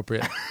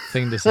inappropriate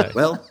thing to say.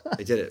 Well,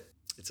 I did it.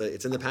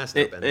 It's in the past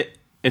now, Ben.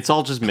 It's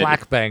all just MIDI.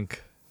 Clackbank.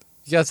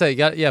 You gotta say,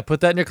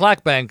 put that in your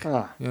clackbank.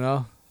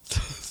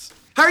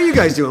 How are you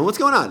guys doing? What's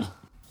going on?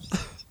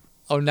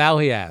 Oh, now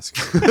he asks.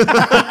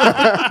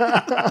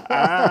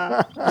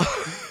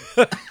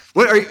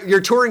 What are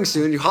you're touring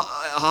soon?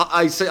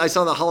 I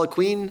saw the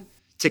Halloween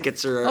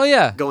tickets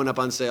are going up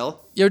on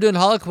sale. You're doing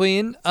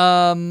Halloween.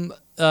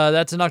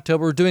 That's in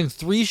October. We're doing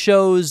 3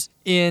 shows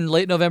in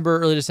late November,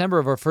 early December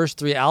of our first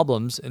 3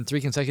 albums in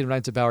 3 consecutive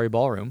nights at Bowery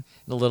Ballroom.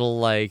 A little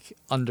like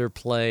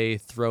underplay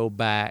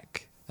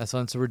throwback. That's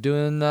fun. So we're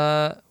doing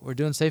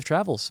Safe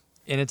Travels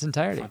in its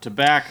entirety. Front to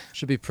back.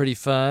 Should be pretty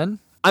fun.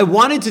 I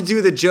wanted to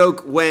do the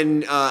joke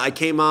when I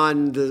came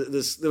on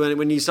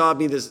when you saw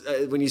me for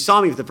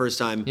the first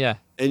time. Yeah.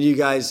 And you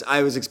guys,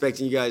 I was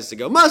expecting you guys to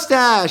go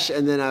mustache,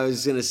 and then I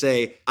was gonna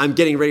say I'm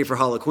getting ready for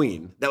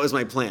Halloween. That was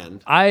my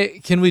plan.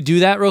 Can we do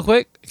that real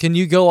quick? Can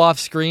you go off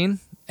screen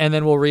and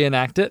then we'll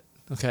reenact it?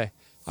 Okay.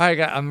 All right,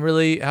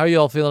 guys. How are you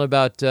all feeling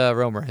about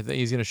Romer? I think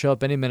he's gonna show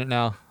up any minute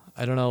now.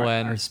 I don't know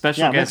when. Our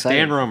special guest,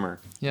 Dan Romer.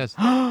 Yes.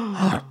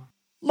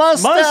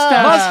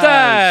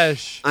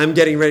 Mustache! I'm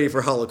getting ready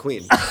for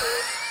Halloween.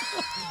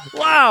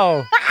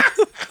 Wow.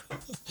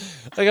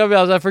 I gotta be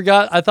honest, I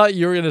forgot. I thought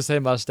you were gonna say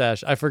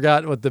mustache. I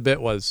forgot what the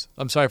bit was.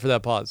 I'm sorry for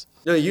that pause.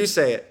 No, you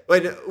say it.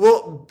 Wait,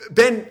 well,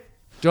 Ben. Do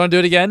you want to do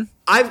it again?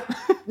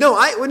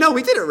 No,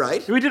 we did it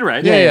right. We did it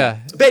right. Yeah.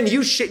 Ben,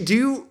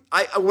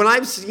 when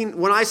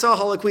I saw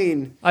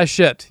Halloween, I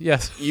shit.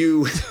 Yes.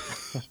 you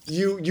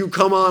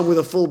come on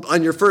with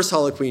on your first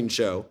Halloween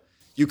show.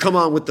 You come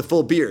on with the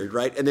full beard,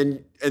 right?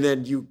 And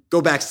then you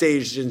go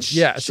backstage and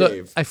shave.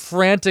 So I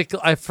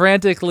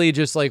frantically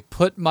just like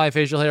put my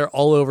facial hair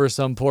all over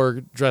some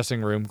poor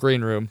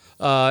green room,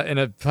 in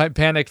a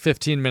panicked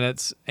 15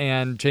 minutes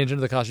and change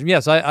into the costume.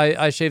 Yes,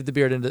 I shaved the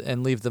beard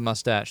and leave the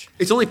mustache.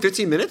 It's only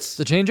 15 minutes?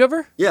 The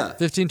changeover? Yeah.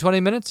 15, 20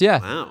 minutes? Yeah.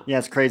 Wow. Yeah,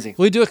 it's crazy.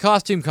 We do a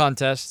costume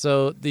contest,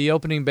 so the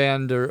opening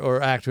band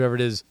or act, whoever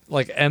it is,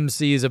 like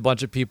MCs a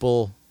bunch of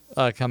people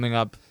coming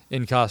up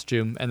in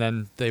costume, and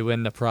then they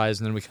win a prize,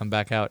 and then we come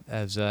back out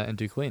as and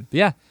do Queen. But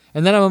yeah,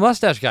 and then I'm a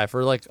mustache guy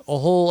for like a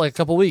whole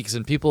couple weeks,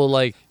 and people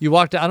like you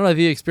walked. I don't know if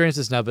you experience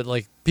this now, but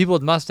like people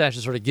with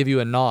mustaches sort of give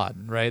you a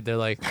nod, right? They're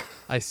like,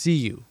 "I see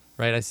you."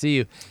 Right, I see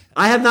you.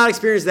 I have not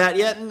experienced that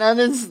yet.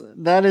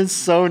 That is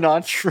so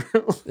not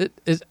true. It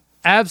is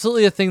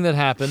absolutely a thing that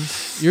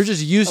happens. You're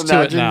just used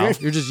to it now.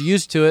 You're just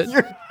used to it.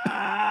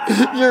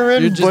 You're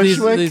in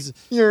Bushwick.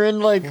 You're in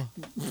like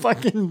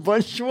fucking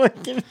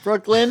Bushwick in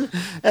Brooklyn,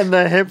 and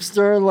the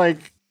hipster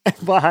like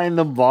behind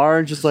the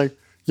bar, just like,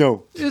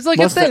 yo. It's like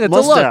a thing. It's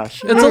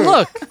mustache. A look. It's a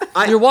look.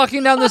 You're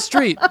walking down the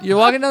street. You're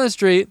wearing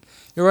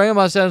a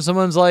mustache, and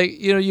someone's like,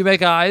 you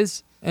make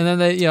eyes, and then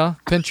they,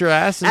 pinch your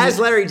ass. As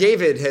Larry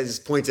David has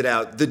pointed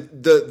out,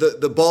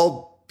 the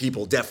bald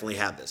people definitely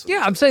have this.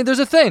 Yeah, I'm saying there's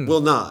a thing.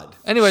 Will nod.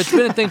 Anyway, it's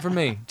been a thing for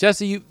me.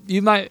 Jesse,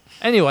 you might.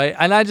 Anyway,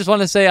 and I just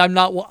want to say I'm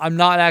not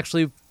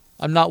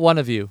one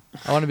of you.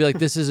 I want to be like,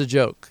 this is a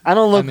joke. I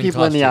don't look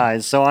people in the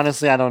eyes, so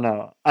honestly, I don't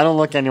know. I don't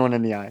look anyone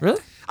in the eye.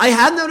 Really? I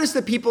have noticed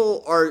that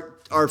people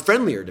are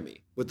friendlier to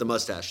me with the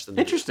mustache than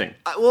Interesting.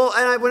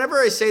 Whenever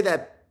I say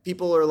that,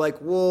 people are like,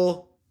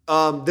 well,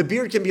 the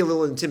beard can be a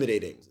little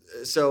intimidating.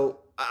 So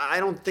I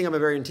don't think I'm a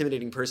very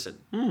intimidating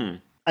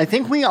person. I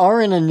think we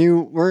are in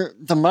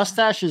the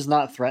mustache is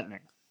not threatening.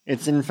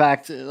 It's in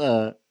fact,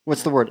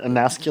 what's the word?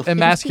 Emasculating.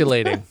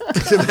 Emasculating.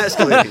 It's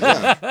emasculating,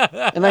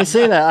 yeah. And I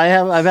say that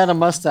I've had a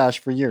mustache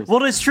for years.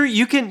 Well, it's true.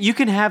 You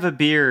can have a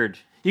beard.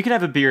 You can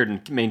have a beard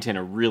and maintain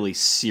a really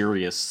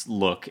serious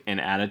look and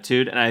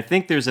attitude. And I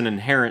think there's an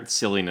inherent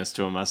silliness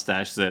to a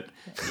mustache that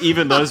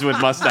even those with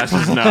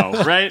mustaches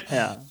know, right?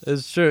 Yeah.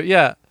 It's true.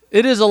 Yeah.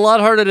 It is a lot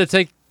harder to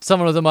take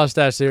someone with a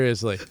mustache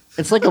seriously.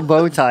 It's like a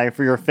bow tie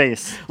for your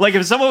face. Like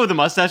if someone with a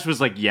mustache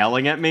was like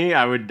yelling at me,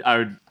 I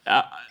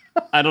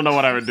don't know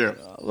what I would do.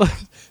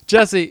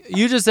 Jesse,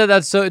 you just said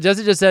that. So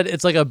Jesse just said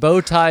it's like a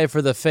bow tie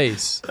for the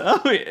face.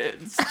 Oh,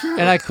 it's true.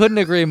 And I couldn't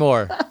agree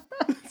more.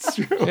 It's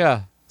true.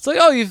 Yeah. It's like,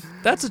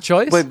 that's a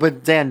choice.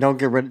 But Dan,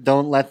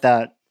 don't let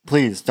that.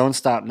 Please don't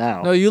stop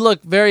now. No, you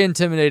look very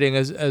intimidating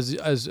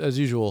as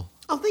usual.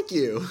 Oh, thank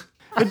you.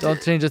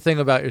 Don't change a thing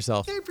about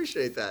yourself. I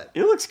appreciate that.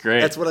 It looks great.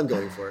 That's what I'm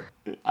going for.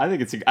 I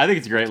think it's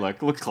a great look.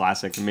 It looks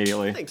classic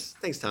immediately.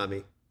 Thanks,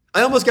 Tommy.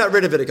 I almost got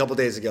rid of it a couple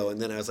days ago, and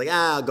then I was like,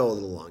 I'll go a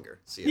little longer.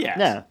 See ya.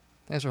 Yeah.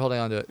 Thanks for holding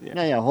on to it.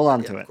 Yeah. Hold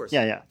on to Of it. course.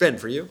 Yeah. Ben,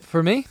 for you?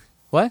 For me?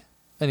 What?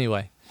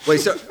 Anyway. Wait,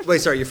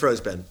 sorry, you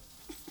froze, Ben.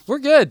 We're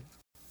good.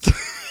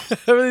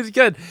 Everything's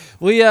good.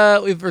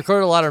 We've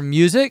recorded a lot of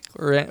music.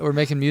 We're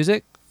making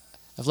music.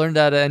 I've learned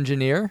how to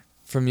engineer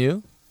from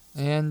you,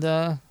 and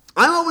I'm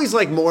always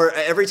like more.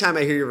 Every time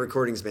I hear your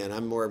recordings, man,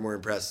 I'm more and more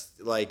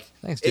impressed. Like,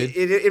 thanks, dude.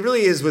 It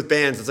really is with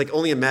bands. It's like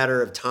only a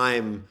matter of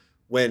time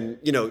when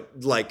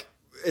like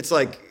it's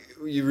like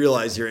you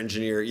realize you're an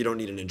engineer. You don't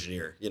need an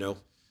engineer.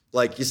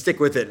 Like you stick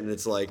with it, and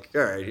it's like,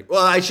 all right.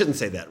 Well, I shouldn't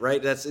say that,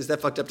 right? Is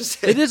that fucked up to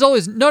say? It is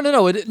always no.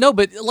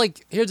 But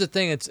like, here's the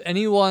thing: it's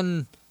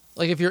anyone.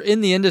 Like, if you're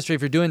in the industry,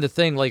 if you're doing the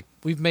thing, like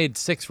we've made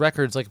 6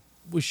 records, like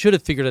we should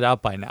have figured it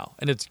out by now.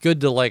 And it's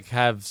good to like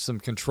have some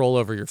control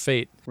over your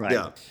fate. Right.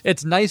 Yeah.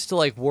 It's nice to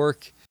like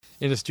work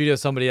in a studio with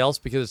somebody else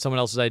because it's someone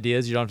else's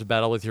ideas. You don't have to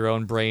battle with your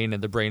own brain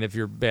and the brain of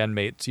your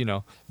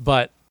bandmates,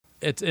 But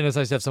it's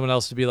nice to have someone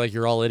else to be like,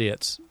 you're all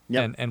idiots.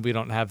 Yep. And we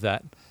don't have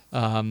that.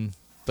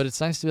 But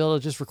it's nice to be able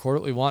to just record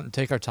what we want and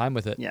take our time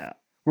with it. Yeah.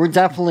 We're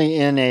definitely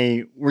in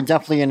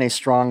a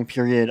strong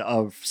period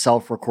of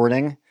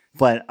self-recording,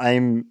 but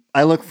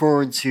I look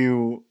forward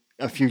to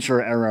a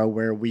future era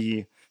where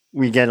we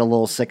get a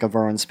little sick of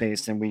our own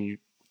space and we,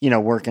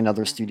 work in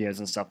other studios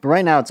and stuff. But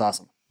right now it's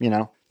awesome,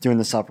 doing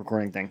the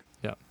self-recording thing.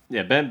 Yeah.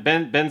 Yeah,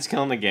 Ben's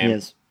killing the game. He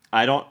is.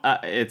 I don't.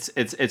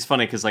 It's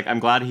funny because like I'm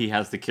glad he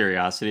has the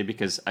curiosity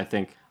because I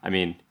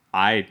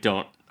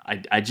don't.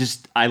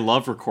 I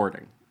love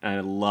recording. I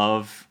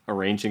love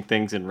arranging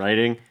things and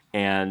writing,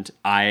 and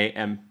I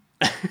am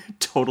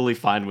totally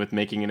fine with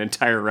making an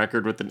entire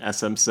record with an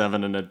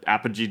SM7 and an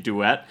Apogee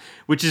duet,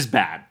 which is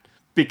bad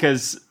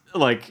because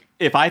like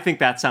if I think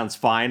that sounds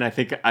fine, I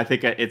think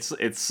it's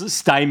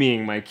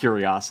stymieing my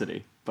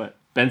curiosity. But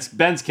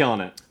Ben's killing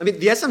it. I mean,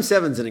 the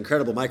SM7 is an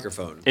incredible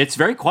microphone. It's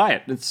very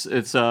quiet.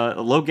 It's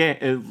low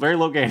gain, very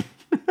low gain.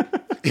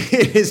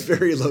 It is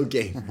very low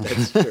gain.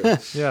 That's true.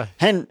 Yeah.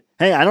 And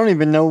hey, I don't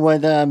even know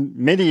what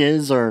MIDI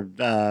is or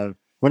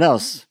what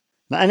else.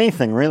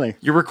 Anything really.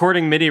 You're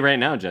recording MIDI right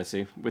now,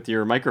 Jesse, with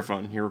your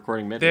microphone. You're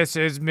recording MIDI. This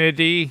is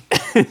MIDI.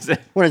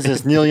 What is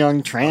this? Neil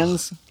Young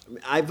Trans?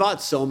 I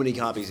bought so many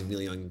copies of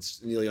Neil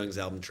Young's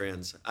album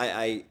Trans.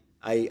 It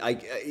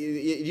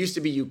used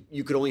to be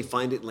you could only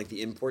find it in like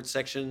the import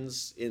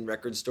sections in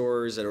record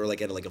stores or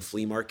like at like a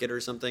flea market or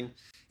something,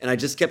 and I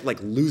just kept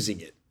like losing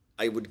it.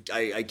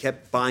 I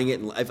kept buying it,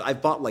 and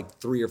I've bought like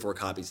 3 or 4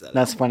 copies of that.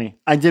 That's funny.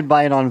 I did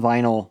buy it on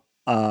vinyl.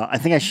 I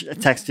think I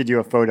texted you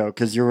a photo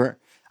because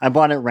I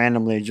bought it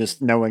randomly,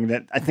 just knowing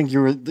that I think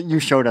you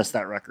showed us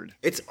that record.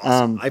 It's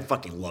awesome. I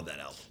fucking love that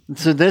album.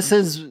 So this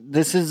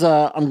is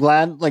I'm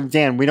glad, like,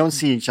 Dan, we don't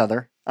see each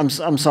other. I'm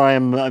sorry,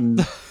 I'm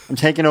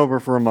taking over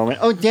for a moment.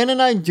 Oh, Dan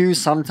and I do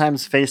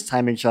sometimes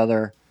FaceTime each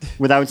other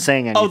without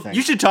saying anything. Oh,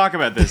 you should talk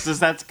about this.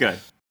 That's good.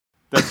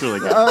 That's really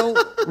good.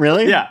 Oh,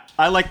 really? Yeah,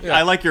 I like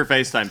your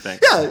FaceTime thing.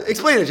 Yeah,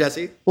 explain it,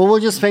 Jesse. Well, we'll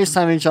just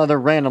FaceTime each other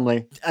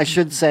randomly. I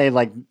should say,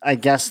 like, I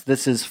guess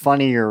this is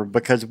funnier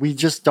because we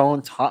just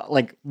don't talk,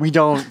 like, we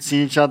don't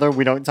see each other.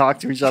 We don't talk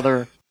to each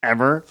other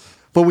ever,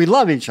 but we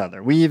love each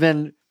other. We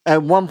even,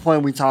 at one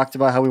point, we talked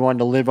about how we wanted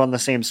to live on the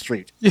same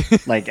street,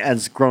 like,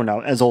 as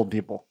as old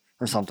people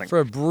or something. For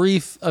a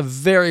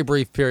very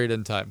brief period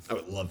in time. I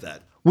would love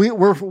that.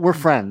 We're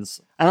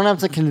friends. I don't have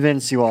to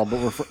convince you all,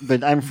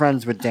 but I'm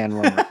friends with Dan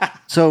Romer.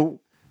 So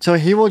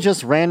he will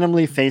just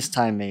randomly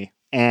FaceTime me,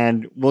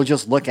 and we'll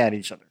just look at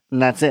each other,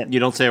 and that's it. You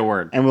don't say a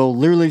word. And we'll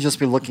literally just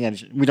be looking at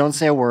each other. We don't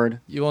say a word.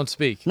 You won't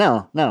speak.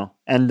 No.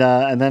 And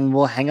then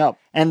we'll hang up.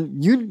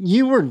 And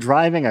you were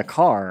driving a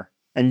car,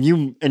 and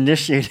you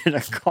initiated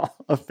a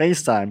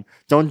FaceTime.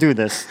 Don't do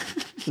this.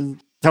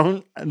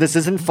 This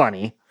isn't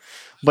funny.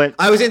 But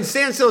I was in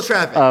standstill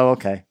traffic. Oh,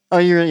 okay. Oh,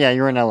 you're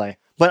in LA.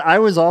 But I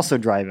was also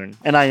driving,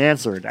 and I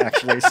answered,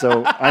 actually,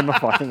 so I'm a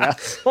fucking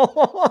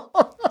asshole.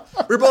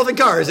 We're both in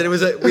cars, and it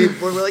was we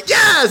were like,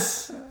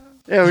 yes!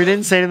 Yeah, we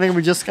didn't say anything.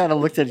 We just kind of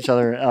looked at each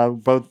other,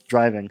 both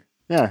driving.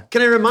 Yeah.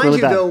 Can I remind really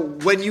you, bad. though,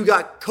 when you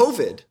got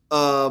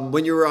COVID,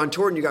 when you were on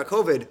tour and you got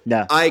COVID,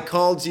 yeah. I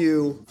called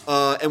you,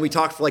 and we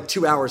talked for like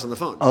 2 hours on the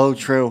phone. Oh,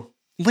 true.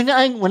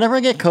 Whenever I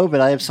get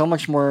COVID, I have so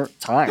much more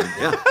time.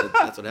 Yeah,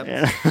 that's what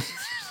happens. Yeah.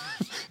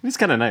 It's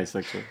kind of nice,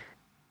 actually.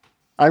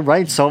 I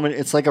write so many.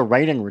 It's like a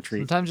writing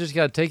retreat. Sometimes you just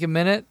got to take a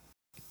minute,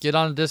 get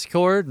on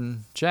Discord,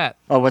 and chat.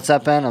 Oh, what's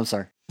that, Ben? I'm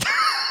sorry.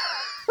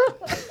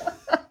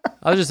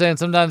 I was just saying,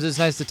 sometimes it's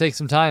nice to take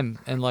some time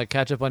and like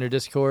catch up on your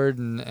Discord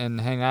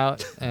and hang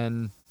out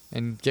and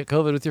get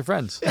COVID with your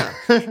friends. Yeah.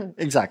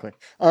 Exactly.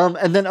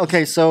 And then,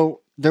 okay,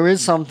 so there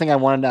is something I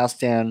wanted to ask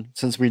Dan,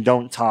 since we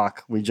don't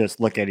talk, we just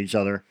look at each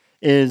other,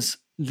 there's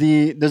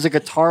a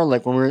guitar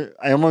lick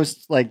I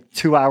almost like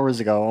 2 hours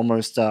ago,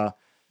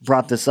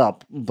 brought this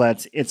up,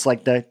 but it's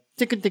like the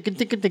it's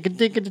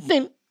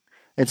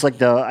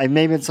like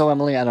maybe it's So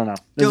Emily, I don't know.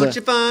 Don't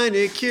you find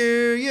it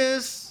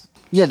curious?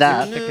 Yeah,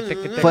 that.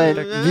 But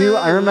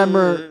I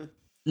remember,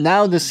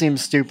 now this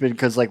seems stupid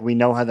because like we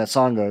know how that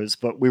song goes,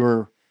 but we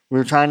were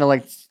trying to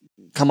like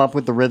come up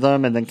with the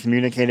rhythm and then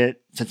communicate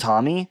it to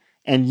Tommy,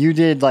 and you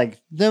did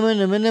like Gavin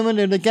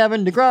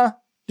DeGraw.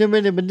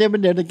 Gavin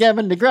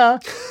DeGraw.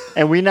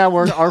 And we now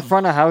were our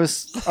front of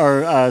house,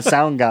 our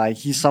sound guy.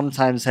 He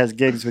sometimes has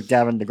gigs with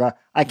Gavin DeGraw.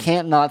 I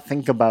can't not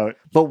think about.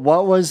 But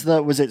what was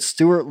it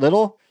Stuart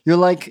Little?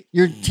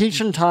 You're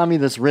teaching Tommy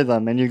this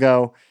rhythm, and you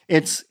go,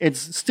 it's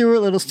Stuart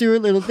Little,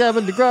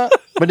 Gavin DeGraw.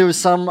 But it was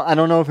some, I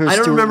don't know if it was. I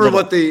don't Stuart remember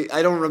Little.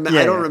 I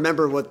don't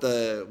remember what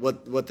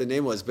the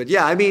name was. But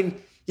yeah, I mean,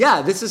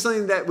 yeah, this is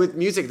something that with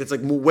music that's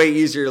like way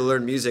easier to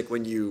learn music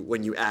when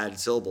you add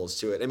syllables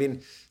to it. I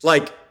mean,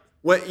 like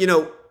what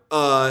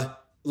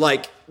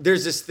like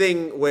there's this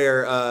thing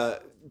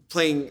where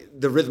playing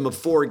the rhythm of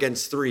 4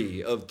 against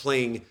 3, of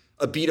playing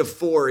a beat of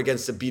 4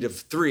 against a beat of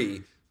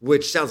 3,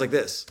 which sounds like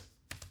this.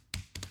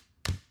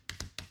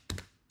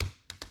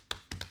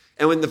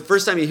 And when the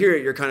first time you hear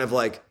it, you're kind of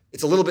like,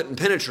 it's a little bit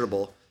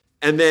impenetrable.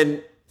 And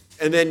then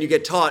you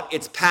get taught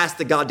it's past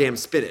the goddamn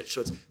spinach.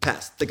 So it's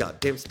past the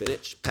goddamn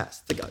spinach,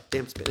 past the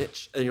goddamn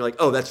spinach. And you're like,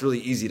 oh, that's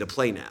really easy to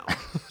play now.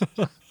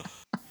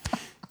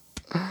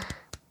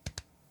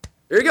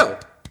 There you go.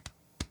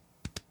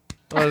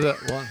 What is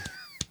that one?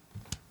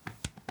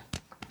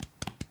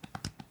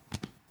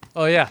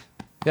 Oh, yeah.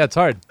 Yeah, it's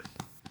hard.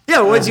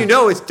 Yeah, once you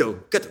know it's the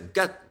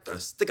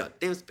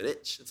goddamn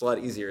spinach. It's a lot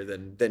easier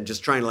than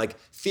just trying to like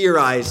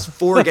theorize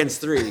 4 against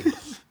 3.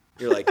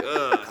 You're like,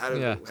 how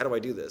do I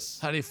do this?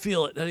 How do you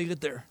feel it? How do you get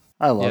there?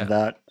 I love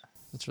that.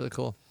 That's really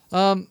cool.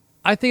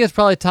 I think it's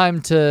probably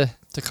time to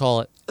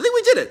call it. I think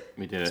we did it.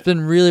 We did It's it.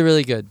 been really,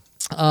 really good.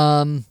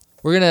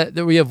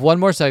 We have one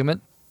more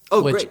segment,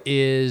 which Great.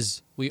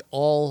 is we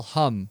all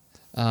hum,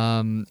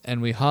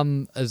 and we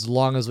hum as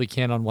long as we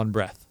can on one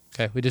breath.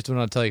 Okay, we just don't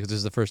want to tell you because this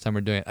is the first time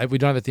we're doing it. We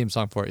don't have a theme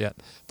song for it yet,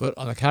 but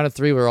on the count of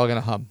 3, we're all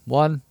gonna hum.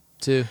 1,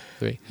 2,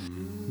 3.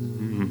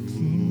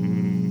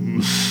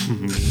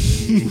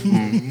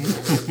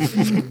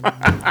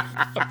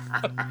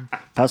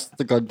 Pass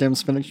the goddamn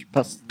spinach.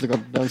 Pass the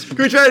goddamn spinach.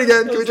 Can we try it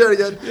again?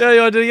 Yeah,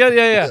 you want to do it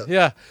again?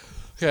 Yeah.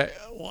 Okay.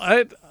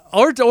 What?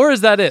 Or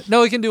is that it?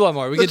 No, we can do one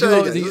more. We Let's can try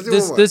it do again. Let's do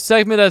this. one more. This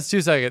segment has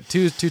 2 seconds.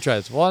 Two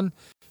tries. 1,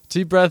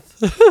 deep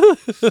breath.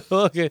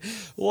 Okay.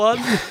 1,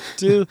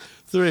 2,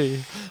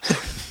 3.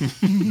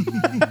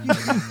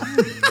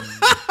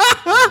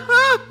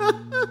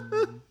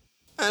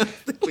 I don't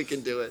think we can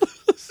do it.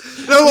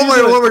 No, one more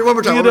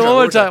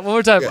time. One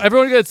more time. Yeah.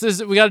 Everyone gets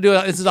this. We got to do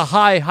it. This is a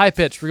high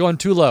pitch. We're going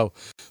too low.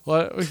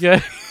 What?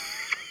 Okay.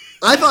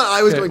 I thought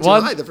I was Okay, going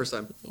too high the first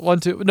time. 1,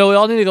 2. No, we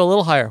all need to go a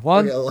little higher.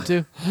 1, Okay,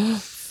 2,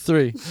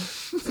 3. I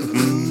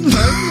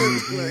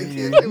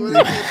can't do it.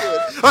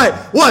 All right,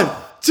 1,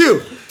 2,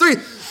 3.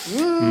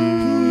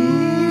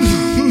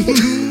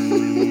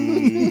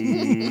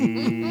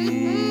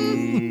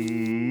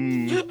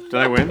 Did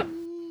I win?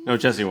 No,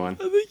 Jesse won.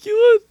 I think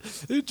you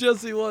won.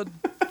 Jesse won.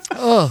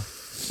 Oh.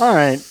 All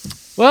right.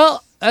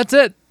 Well, that's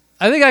it.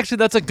 I think actually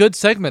that's a good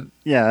segment.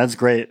 Yeah, that's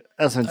great.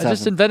 That's I just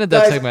fantastic. invented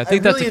that Guys, segment. I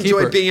think that's really a keeper.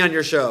 enjoyed being on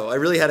your show. I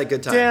really had a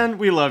good time. Dan,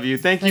 we love you.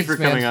 Thank you Thanks, for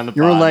man. coming on the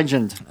You're a pod.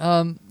 legend.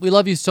 We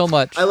love you so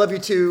much. I love you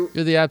too.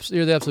 You're the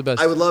absolute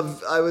best. I would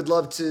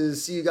love to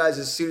see you guys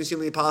as soon as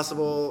humanly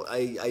possible.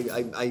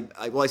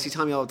 I see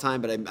Tommy all the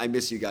time, but I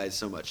miss you guys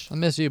so much. I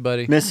miss you,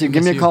 buddy. Miss you.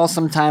 Give me a call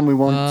sometime. We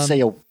won't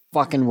say a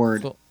fucking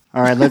word. Cool.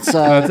 All right, let's.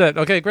 That's it.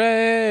 Okay,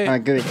 great. All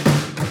right, good.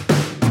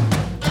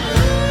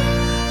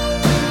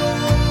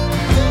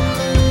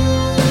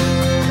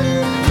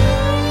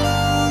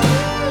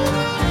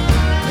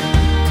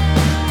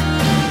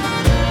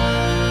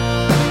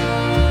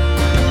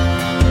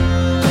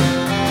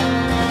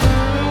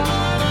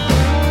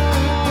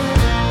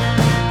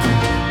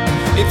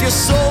 If your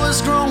soul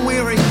has grown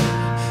weary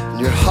and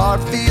your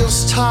heart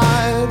feels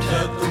tired,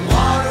 let the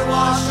water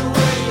wash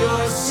away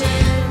your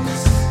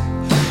sins.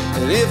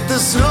 And if the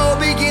snow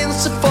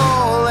begins to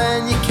fall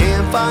and you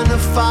can't find a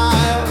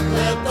fire,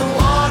 let the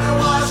water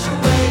wash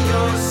away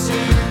your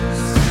sins.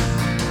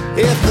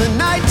 If the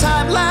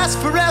nighttime lasts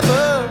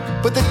forever,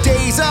 but the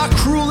days are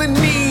cruel and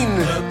mean,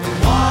 let the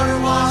water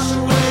wash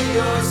away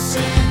your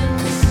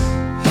sins.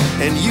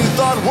 And you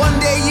thought one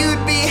day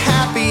you'd be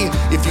happy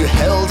if you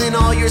held in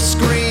all your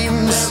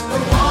screams. Let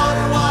the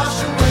water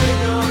wash away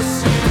your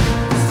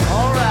sins.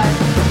 Alright.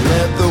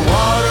 Let the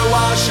water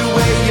wash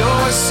away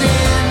your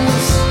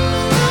sins.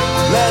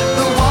 Let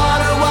the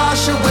water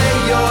wash away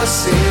your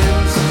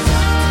sins.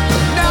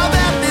 Now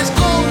that this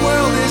old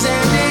world is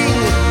ending,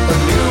 a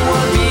new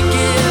one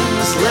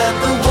begins. Let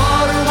the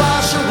water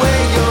wash away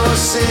your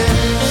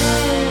sins.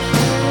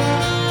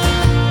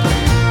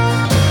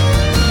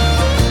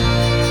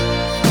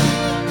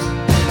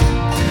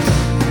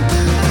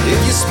 If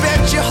you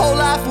spent your whole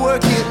life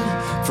working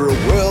for a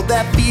world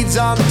that feeds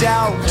on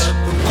doubt, let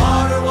the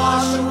water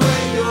wash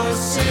away your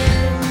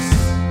sins.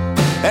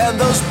 And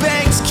those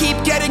banks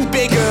keep getting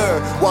bigger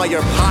while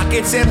your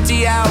pockets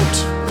empty out,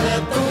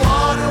 let the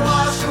water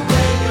wash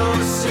away your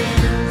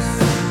sins.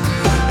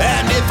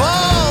 And if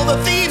all the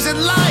thieves and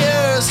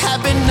liars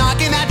have been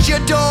knocking at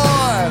your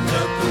door,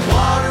 let the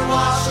water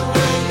wash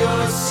away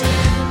your sins.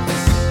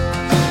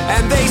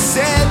 And they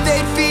said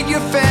they'd feed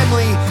your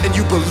family, and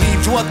you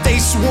believed what they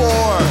swore.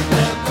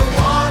 Let the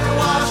water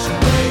wash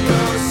away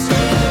your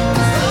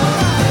sins.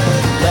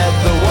 Let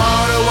the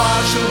water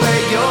wash away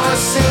your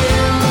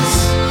sins.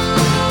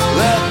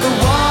 Let the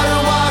water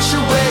wash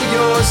away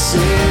your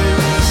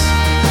sins.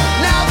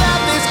 Now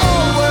that this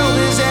old world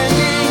is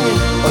ending,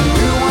 a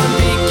new one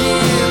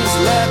begins.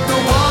 Let the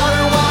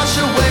water wash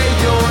away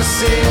your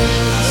sins.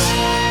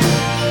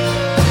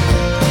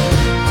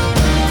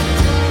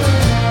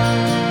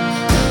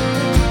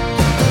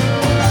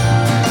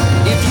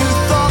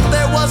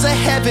 A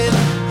heaven,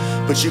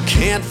 but you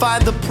can't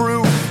find the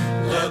proof.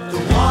 Let the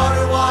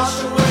water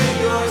wash away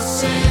your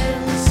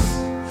sins.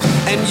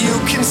 And you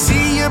can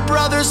see your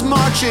brothers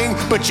marching,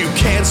 but you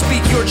can't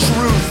speak your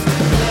truth.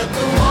 Let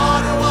the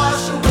water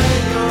wash away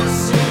your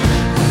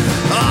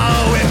sins.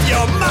 Oh, if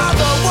your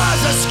mother was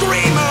a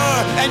screamer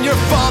and your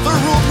father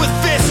ruled with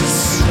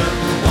fists, let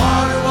the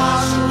water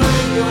wash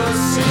away your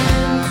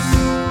sins.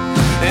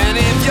 And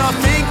if you're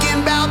thinking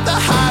about the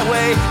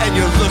highway and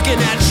you're looking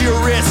at your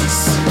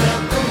wrists,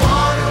 let the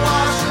water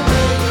wash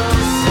away your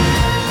sins.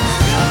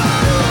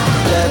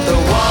 Let the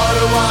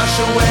water wash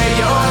away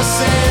your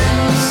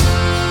sins.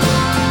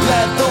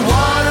 Let the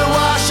water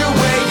wash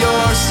away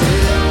your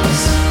sins.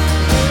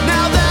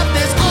 Now that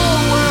this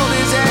old world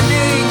is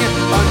ending,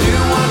 a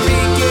new one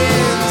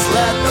begins.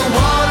 Let the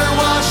water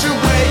wash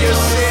away your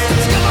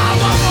sins. Come on,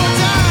 one more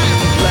time.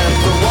 Let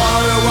the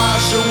water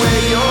wash away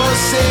your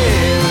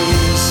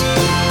sins.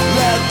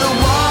 Let the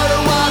water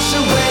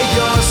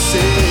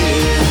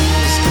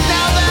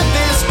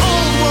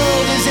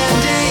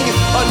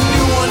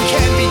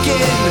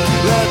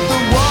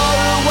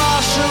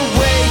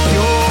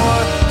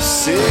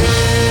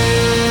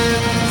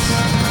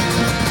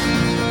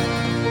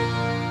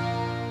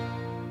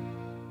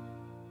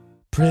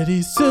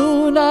Pretty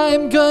soon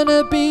I'm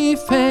gonna be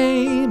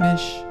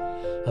famous,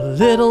 a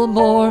little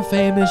more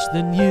famous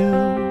than you.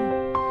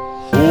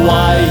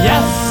 Why,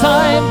 yes,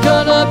 I'm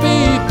gonna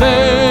be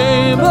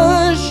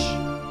famous,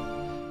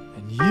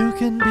 and you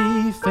can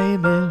be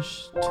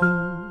famous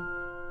too.